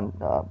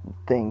LeBron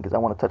thing, because I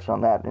want to touch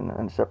on that in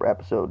a separate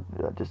episode,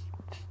 just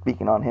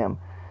speaking on him.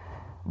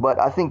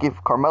 But I think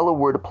if Carmelo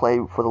were to play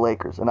for the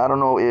Lakers, and I don't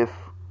know if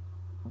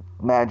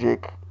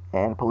Magic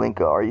and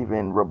Pelinka are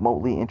even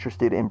remotely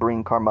interested in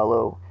bringing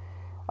Carmelo,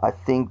 I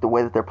think the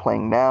way that they're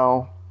playing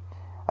now,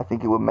 I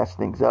think it would mess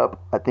things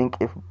up. I think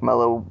if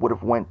Melo would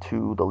have went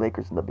to the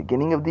Lakers in the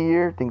beginning of the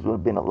year, things would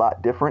have been a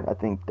lot different. I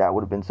think that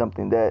would have been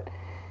something that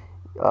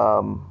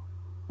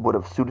would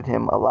have suited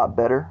him a lot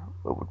better.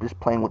 Just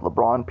playing with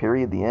LeBron,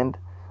 period, the end,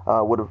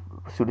 would have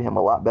suited him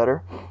a lot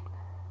better.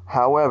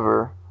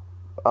 However,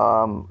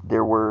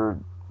 there were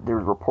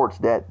reports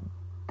that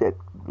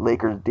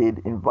Lakers did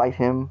invite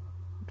him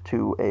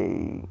to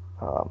a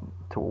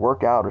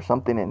workout or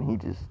something, and he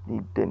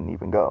didn't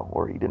even go,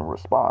 or he didn't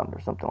respond or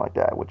something like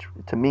that, which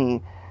to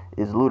me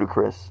is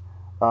ludicrous.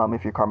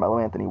 If you're Carmelo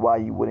Anthony, why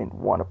you wouldn't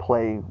want to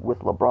play with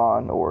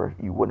LeBron, or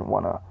you wouldn't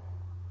want to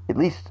at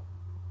least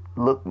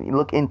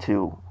look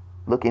into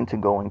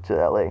going to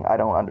LA. I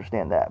don't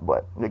understand that,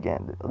 but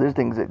again, there's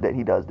things that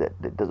he does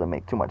that doesn't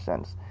make too much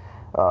sense.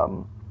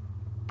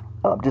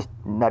 Just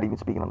not even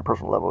speaking on a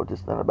personal level,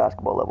 just on a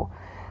basketball level.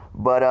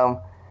 But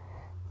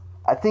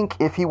I think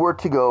if he were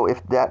to go,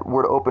 if that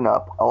were to open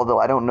up, although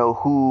I don't know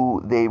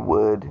who they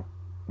would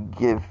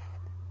give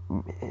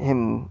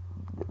him,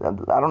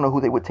 I don't know who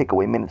they would take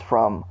away minutes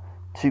from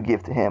to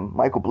give to him.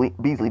 Michael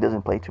Beasley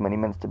doesn't play too many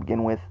minutes to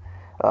begin with.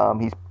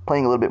 He's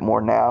playing a little bit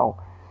more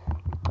now,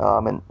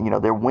 and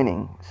they're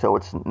winning, so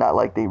it's not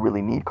like they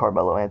really need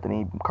Carmelo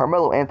Anthony.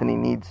 Carmelo Anthony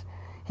needs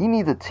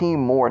a team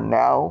more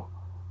now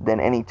than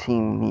any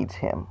team needs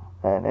him,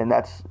 and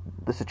that's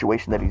the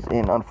situation that he's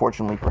in.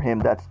 Unfortunately for him,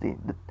 that's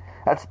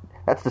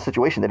the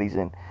situation that he's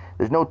in.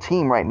 There's no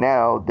team right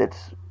now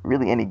that's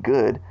really any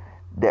good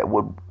that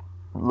would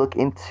look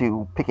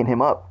into picking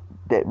him up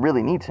that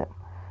really needs him.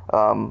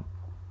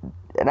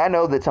 And I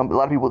know that a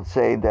lot of people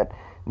say that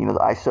the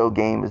ISO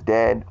game is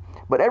dead,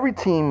 but every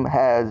team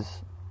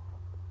has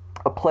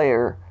a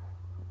player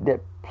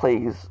that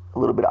plays a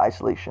little bit of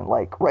isolation.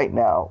 Like right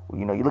now,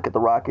 you look at the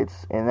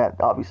Rockets, and that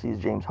obviously is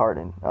James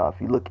Harden. If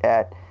you look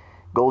at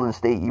Golden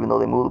State, even though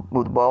they move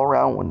the ball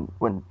around,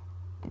 when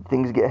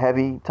things get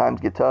heavy, times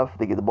get tough,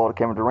 they give the ball to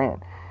Kevin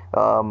Durant.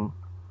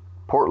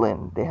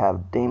 Portland, they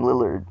have Dame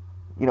Lillard.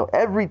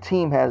 Every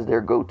team has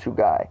their go-to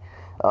guy.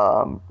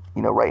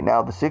 Right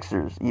now the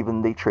Sixers,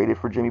 even they traded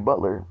for Jimmy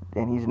Butler,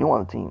 and he's new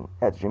on the team.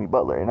 That's Jimmy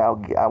Butler, and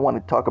I want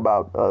to talk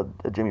about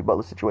a Jimmy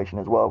Butler situation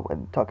as well,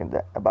 and talking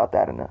about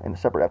that in a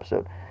separate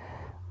episode.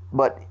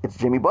 But it's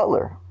Jimmy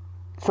Butler,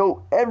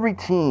 so every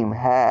team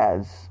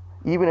has,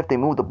 even if they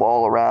move the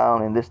ball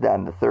around and this, that,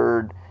 and the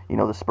third.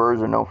 The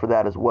Spurs are known for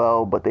that as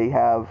well, but they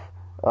have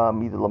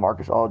either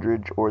LaMarcus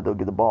Aldridge or they'll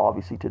give the ball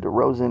obviously to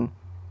DeRozan.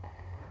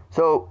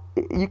 So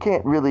you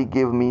can't really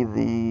give me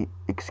the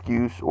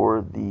excuse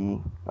or the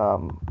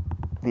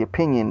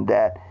opinion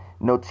that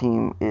no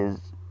team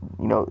is,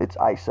 it's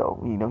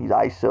ISO. He's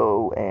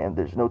ISO, and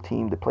there's no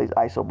team that plays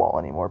ISO ball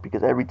anymore,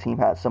 because every team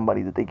has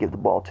somebody that they give the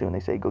ball to and they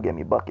say, go get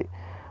me a bucket.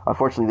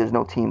 Unfortunately, there's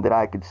no team that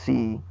I could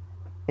see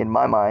in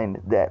my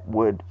mind that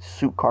would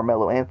suit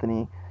Carmelo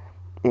Anthony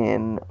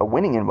in a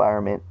winning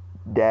environment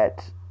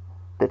that's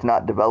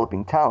not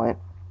developing talent,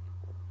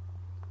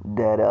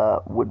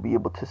 that would be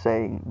able to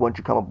say, once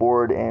you come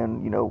aboard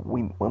and,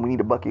 when we need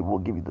a bucket, we'll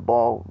give you the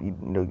ball.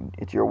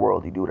 It's your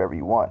world. You do whatever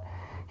you want.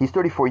 He's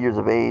 34 years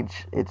of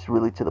age. It's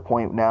really to the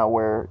point now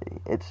where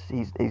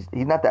he's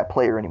not that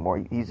player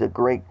anymore. He's a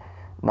great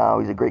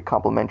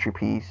complementary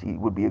piece. He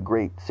would be a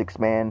great sixth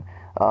man,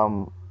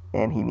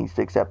 and he needs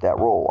to accept that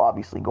role,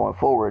 obviously, going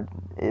forward,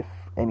 if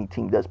any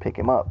team does pick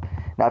him up.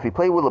 Now, if he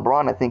played with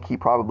LeBron, I think he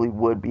probably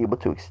would be able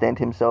to extend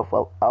himself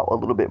out a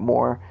little bit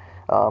more.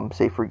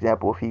 Say, for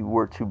example, if he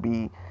were to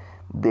be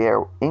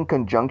there in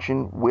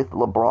conjunction with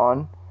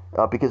LeBron,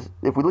 because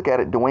if we look at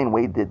it, Dwayne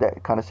Wade did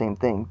that kind of same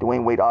thing.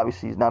 Dwayne Wade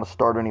obviously is not a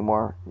starter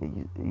anymore.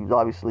 He's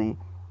obviously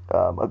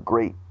a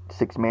great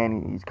sixth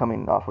man. He's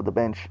coming off of the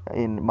bench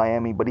in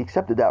Miami, but he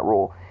accepted that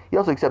role. He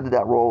also accepted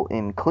that role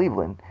in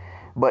Cleveland.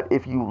 But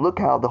if you look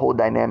how the whole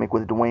dynamic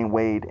with Dwayne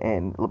Wade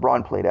and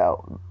LeBron played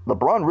out,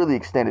 LeBron really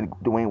extended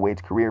Dwayne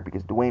Wade's career,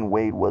 because Dwayne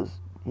Wade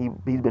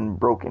he's been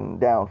broken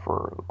down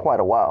for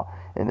quite a while.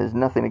 And there's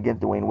nothing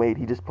against Dwayne Wade.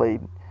 He just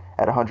played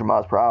at 100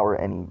 miles per hour,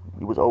 and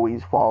he was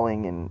always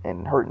falling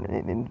and hurting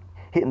and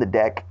hitting the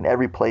deck. And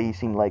every play he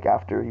seemed like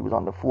after he was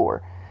on the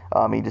floor,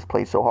 he just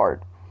played so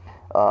hard.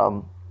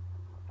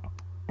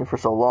 And for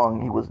so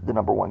long, he was the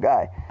number one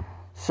guy.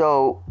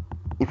 So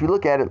if you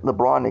look at it,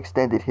 LeBron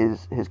extended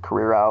his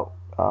career out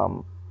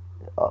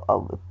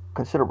a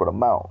considerable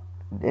amount,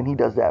 and he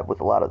does that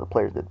with a lot of the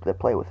players that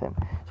play with him.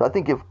 So I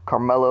think if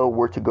Carmelo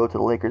were to go to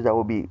the Lakers, that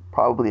would be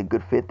probably a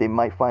good fit. They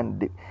might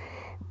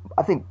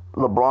I think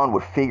LeBron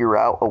would figure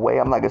out a way.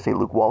 I'm not going to say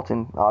Luke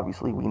Walton.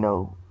 Obviously, we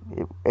know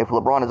if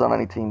LeBron is on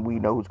any team, we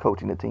know who's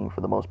coaching the team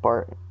for the most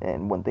part,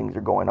 and when things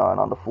are going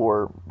on the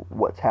floor,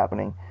 what's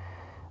happening.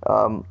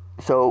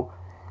 So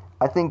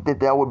I think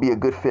that would be a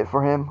good fit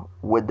for him.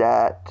 Would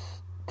that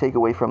take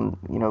away from,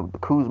 the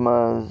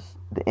Kuzmas,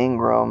 the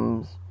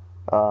Ingrams,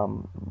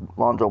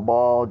 Lonzo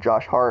Ball,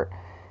 Josh Hart?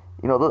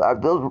 I've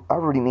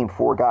already named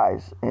 4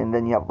 guys, and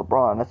then you have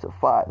LeBron. That's a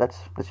 5.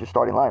 That's your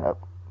starting lineup.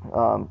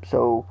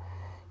 So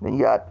then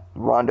you got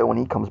Rondo when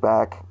he comes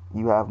back.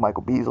 You have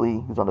Michael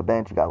Beasley, who's on the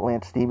bench. You got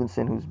Lance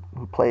Stevenson,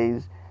 who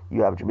plays.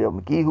 You have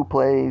JaVale McGee, who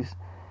plays.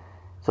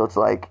 So it's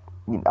like,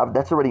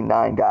 that's already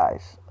 9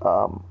 guys.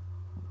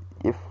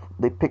 If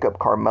they pick up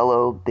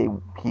Carmelo,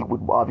 he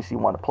would obviously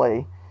want to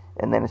play.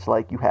 And then it's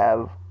like you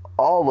have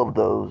all of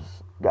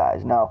those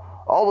guys.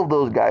 Now, all of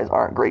those guys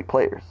aren't great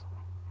players,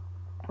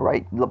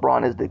 right?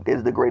 LeBron is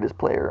the greatest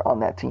player on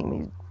that team.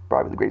 He's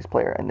probably the greatest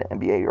player in the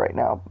NBA right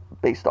now,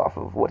 based off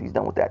of what he's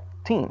done with that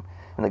team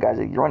and the guys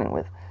that he's running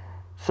with.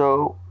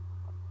 So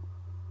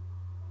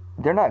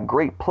they're not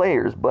great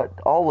players, but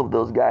all of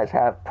those guys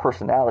have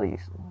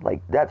personalities.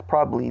 Like, that's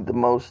probably the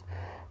most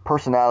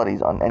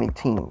personalities on any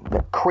team.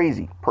 They're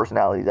crazy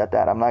personalities at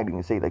that. I'm not even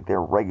going to say like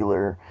they're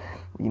regular,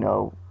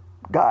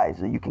 guys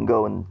that you can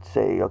go and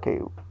say,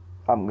 okay,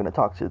 I'm going to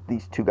talk to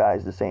these 2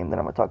 guys the same, then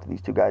I'm going to talk to these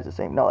 2 guys the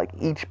same. No, like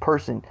each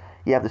person,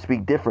 you have to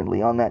speak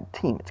differently on that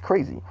team. It's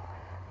crazy.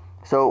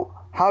 So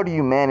how do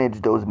you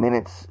manage those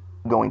minutes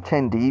going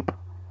 10 deep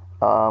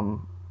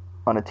on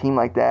a team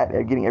like that,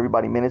 getting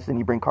everybody minutes? Then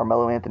you bring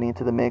Carmelo Anthony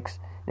into the mix,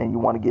 and you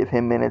want to give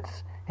him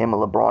minutes. Him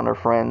and LeBron are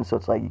friends, so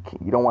it's like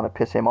you don't want to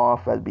piss him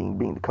off as being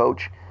the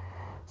coach.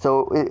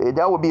 So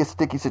that would be a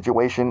sticky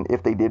situation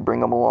if they did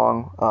bring him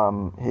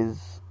along.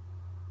 His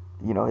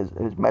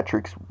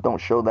metrics don't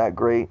show that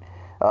great.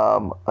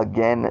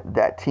 Again,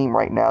 that team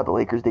right now, the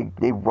Lakers,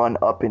 they run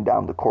up and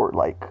down the court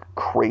like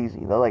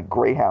crazy. They're like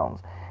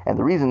greyhounds. And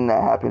the reason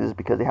that happens is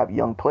because they have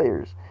young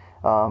players.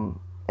 And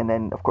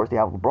then, of course, they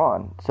have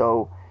LeBron.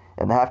 So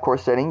in the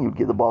half-court setting, you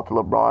give the ball to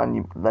LeBron,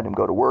 you let him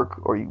go to work,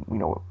 or you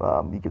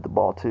give the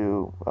ball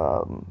to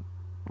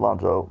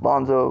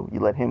Lonzo, you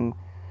let him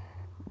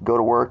go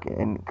to work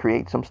and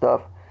create some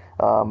stuff.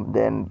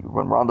 Then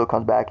when Rondo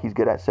comes back, he's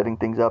good at setting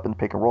things up and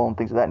pick and roll and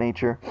things of that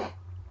nature.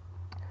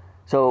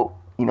 So,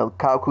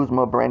 Kyle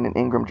Kuzma, Brandon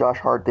Ingram, Josh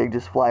Hart, they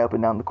just fly up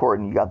and down the court,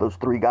 and you got those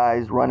three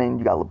guys running.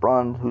 You got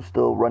LeBron, who's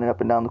still running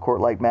up and down the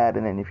court like mad,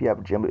 and then if you have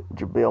JaVale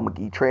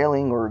McGee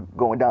trailing or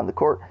going down the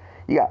court,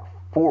 you got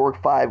 4 or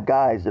 5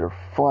 guys that are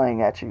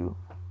flying at you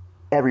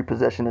every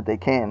possession that they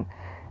can.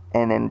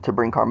 And then to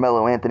bring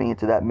Carmelo Anthony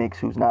into that mix,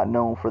 who's not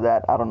known for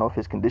that, I don't know if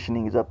his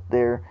conditioning is up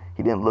there.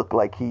 He didn't look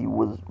like he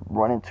was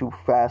running too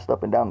fast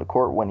up and down the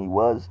court when he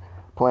was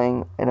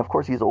playing. And of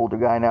course, he's an older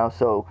guy now,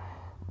 so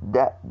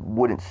that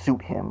wouldn't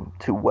suit him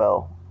too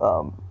well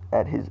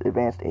at his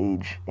advanced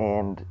age.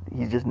 And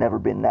he's just never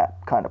been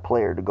that kind of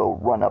player to go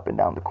run up and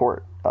down the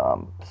court.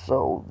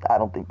 So I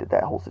don't think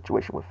that whole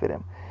situation would fit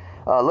him.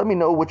 Let me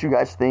know what you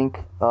guys think.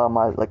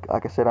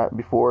 Like I said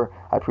before,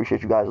 I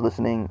appreciate you guys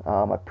listening.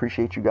 I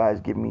appreciate you guys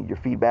giving me your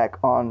feedback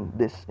on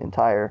this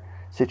entire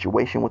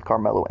situation with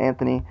Carmelo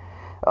Anthony.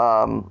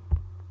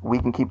 We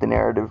can keep the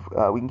narrative.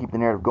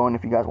 Going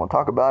if you guys want to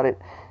talk about it.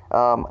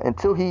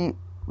 Until he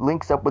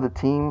links up with a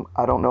team,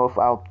 I don't know if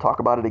I'll talk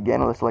about it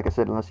again. Unless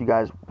you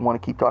guys want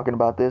to keep talking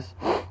about this.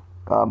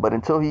 But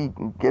until he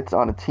gets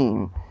on a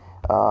team,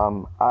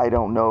 I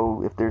don't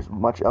know if there's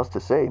much else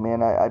to say,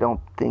 man. I don't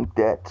think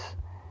that.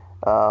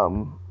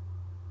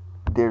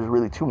 There's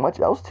really too much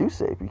else to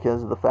say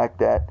because of the fact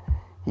that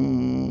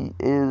he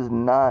is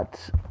not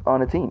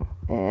on a team,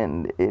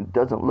 and it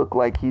doesn't look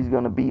like he's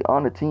going to be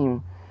on a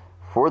team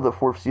for the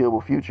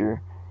foreseeable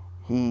future.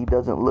 He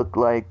doesn't look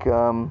like,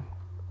 and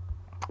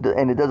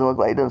it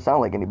doesn't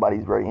sound like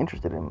anybody's very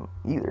interested in him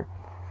either.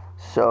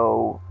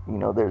 So,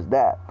 there's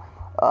that.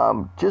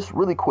 Just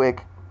really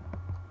quick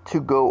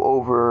to go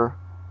over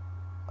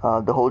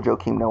the whole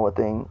Joakim Noah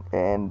thing,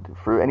 and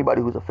for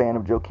anybody who's a fan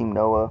of Joakim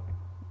Noah,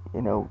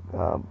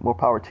 more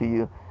power to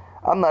you.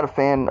 I'm not a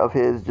fan of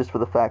his just for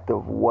the fact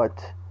of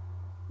what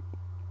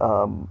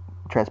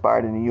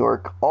transpired in New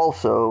York.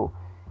 Also,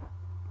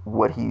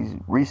 what he's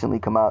recently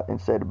come out and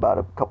said about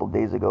a couple of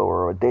days ago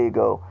or a day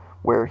ago,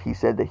 where he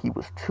said that he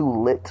was too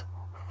lit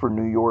for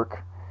New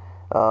York.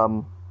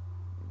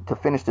 To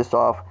finish this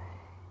off,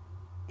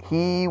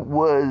 he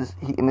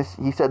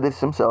said this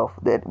himself,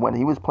 that when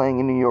he was playing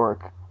in New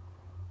York,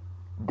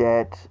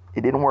 that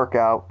it didn't work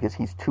out because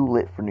he's too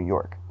lit for New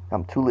York.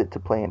 I'm too lit to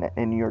play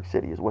in New York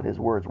City is what his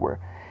words were.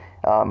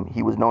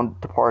 He was known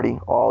to party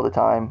all the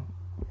time,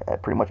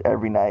 pretty much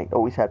every night.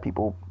 Always had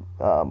people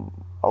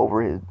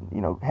over his,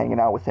 hanging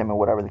out with him and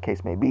whatever the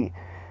case may be.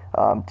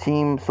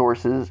 Team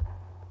sources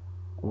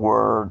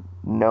were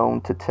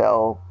known to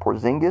tell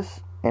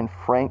Porzingis and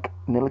Frank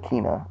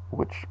Ntilikina,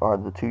 which are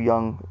the 2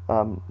 young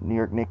New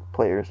York Knicks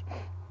players,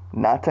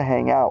 not to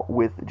hang out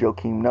with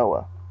Joakim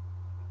Noah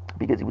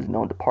because he was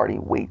known to party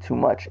way too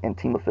much, and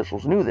team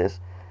officials knew this,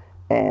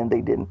 and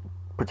they didn't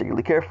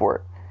particularly care for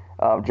it.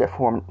 Jeff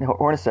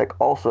Hornacek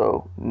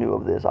also knew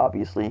of this,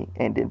 obviously,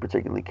 and didn't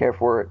particularly care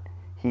for it.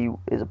 He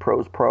is a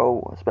pro's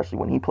pro, especially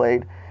when he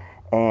played,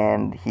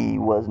 and he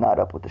was not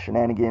up with the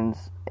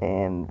shenanigans,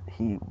 and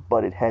he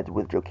butted heads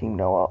with Joakim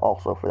Noah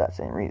also for that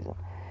same reason.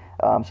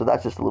 So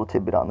that's just a little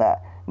tidbit on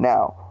that.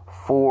 Now,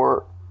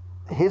 for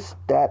his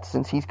stats,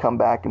 since he's come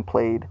back and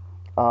played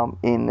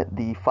in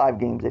the 5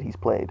 games that he's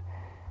played,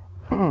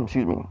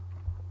 excuse me,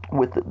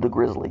 with the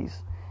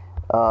Grizzlies,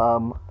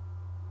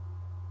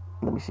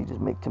 let me see, just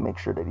make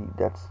sure that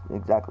that's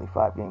exactly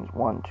 5 games.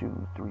 1,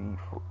 2, 3,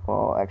 4.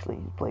 Well, actually,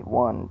 he's played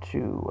 1,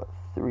 2,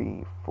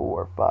 3,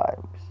 4,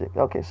 5, 6.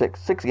 Okay,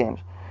 6 games.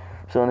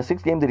 So in the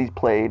 6th game that he's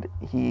played,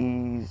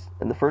 in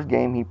the first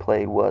game he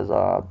played was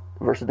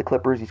versus the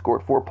Clippers. He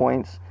scored 4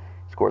 points.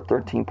 He scored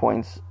 13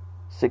 points,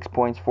 6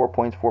 points, 4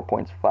 points, 4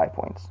 points, 5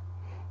 points.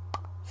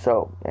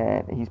 So,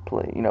 and he's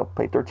played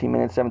 13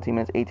 minutes, 17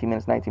 minutes, 18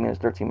 minutes, 19 minutes,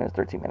 13 minutes,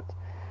 13 minutes.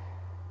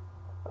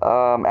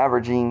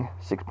 Averaging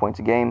 6 points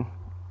a game.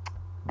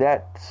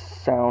 That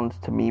sounds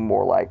to me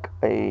more like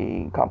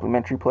a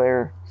complimentary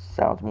player.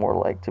 Sounds more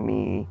like, to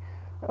me,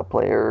 a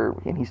player,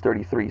 and he's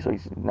 33, so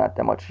he's not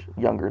that much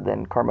younger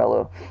than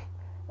Carmelo,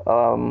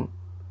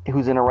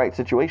 who's in a right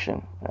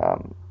situation.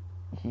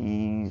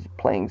 He's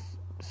playing,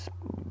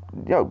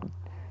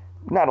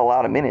 not a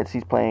lot of minutes.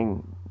 He's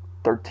playing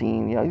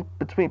 13,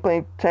 he's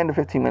playing 10 to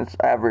 15 minutes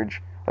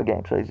average a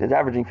game. So he's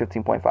averaging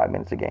 15.5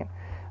 minutes a game.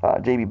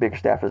 J.B.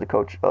 Bickerstaff is the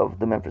coach of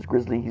the Memphis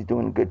Grizzlies. He's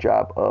doing a good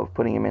job of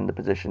putting him in the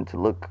position to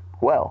look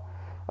well,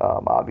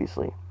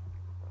 obviously.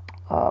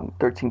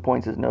 13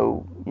 points is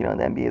no, in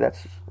the NBA,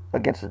 that's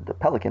against the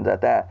Pelicans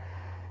at that,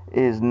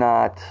 is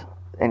not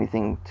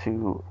anything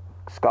to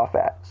scoff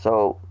at.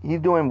 So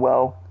he's doing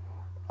well.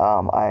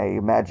 I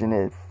imagine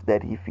if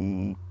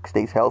he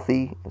stays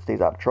healthy and stays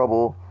out of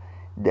trouble,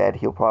 that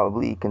he'll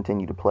probably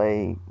continue to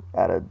play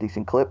at a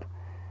decent clip.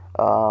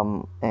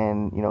 And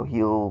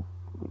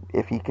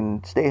if he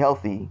can stay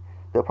healthy,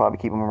 they'll probably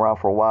keep him around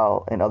for a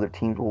while, and other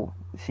teams will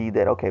see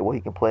that, okay, well, he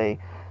can play,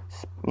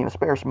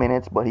 sparse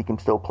minutes, but he can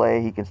still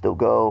play, he can still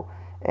go,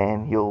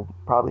 and he'll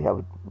probably have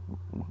a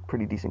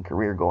pretty decent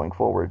career going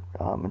forward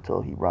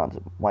until he winds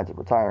up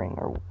retiring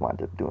or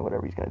winds up doing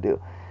whatever he's going to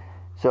do.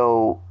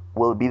 So,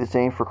 will it be the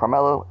same for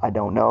Carmelo? I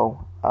don't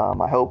know.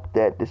 I hope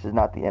that this is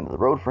not the end of the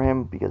road for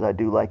him, because I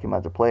do like him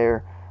as a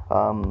player.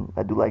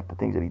 I do like the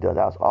things that he does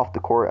out off the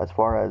court as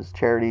far as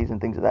charities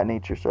and things of that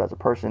nature. So as a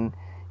person,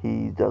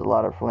 he does a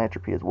lot of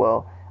philanthropy as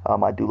well.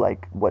 I do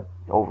like what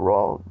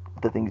overall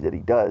the things that he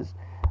does.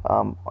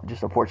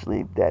 Just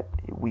unfortunately that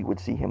we would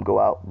see him go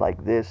out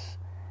like this.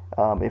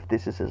 If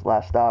this is his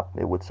last stop,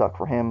 it would suck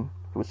for him.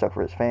 It would suck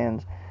for his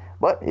fans.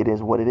 But it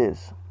is what it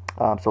is.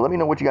 So let me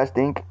know what you guys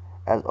think.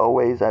 As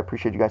always, I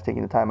appreciate you guys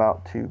taking the time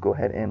out to go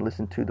ahead and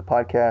listen to the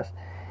podcast.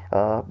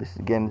 This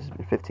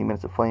is 15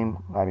 Minutes of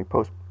Flame.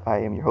 I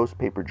am your host,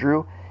 Paper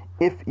Drew.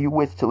 If you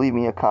wish to leave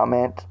me a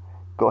comment,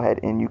 go ahead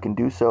and you can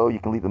do so. You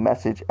can leave a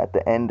message at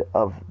the end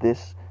of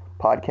this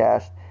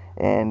podcast,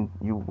 and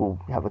you will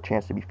have a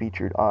chance to be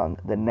featured on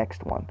the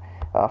next one.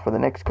 For the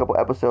next couple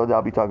episodes,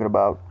 I'll be talking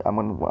about. I'm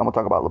gonna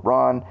talk about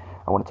LeBron.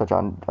 I want to touch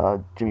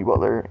on Jimmy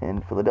Butler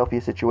and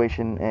Philadelphia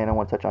situation, and I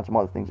want to touch on some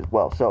other things as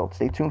well. So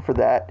stay tuned for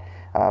that.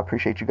 I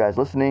appreciate you guys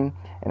listening,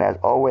 and as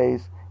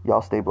always,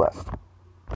 y'all stay blessed.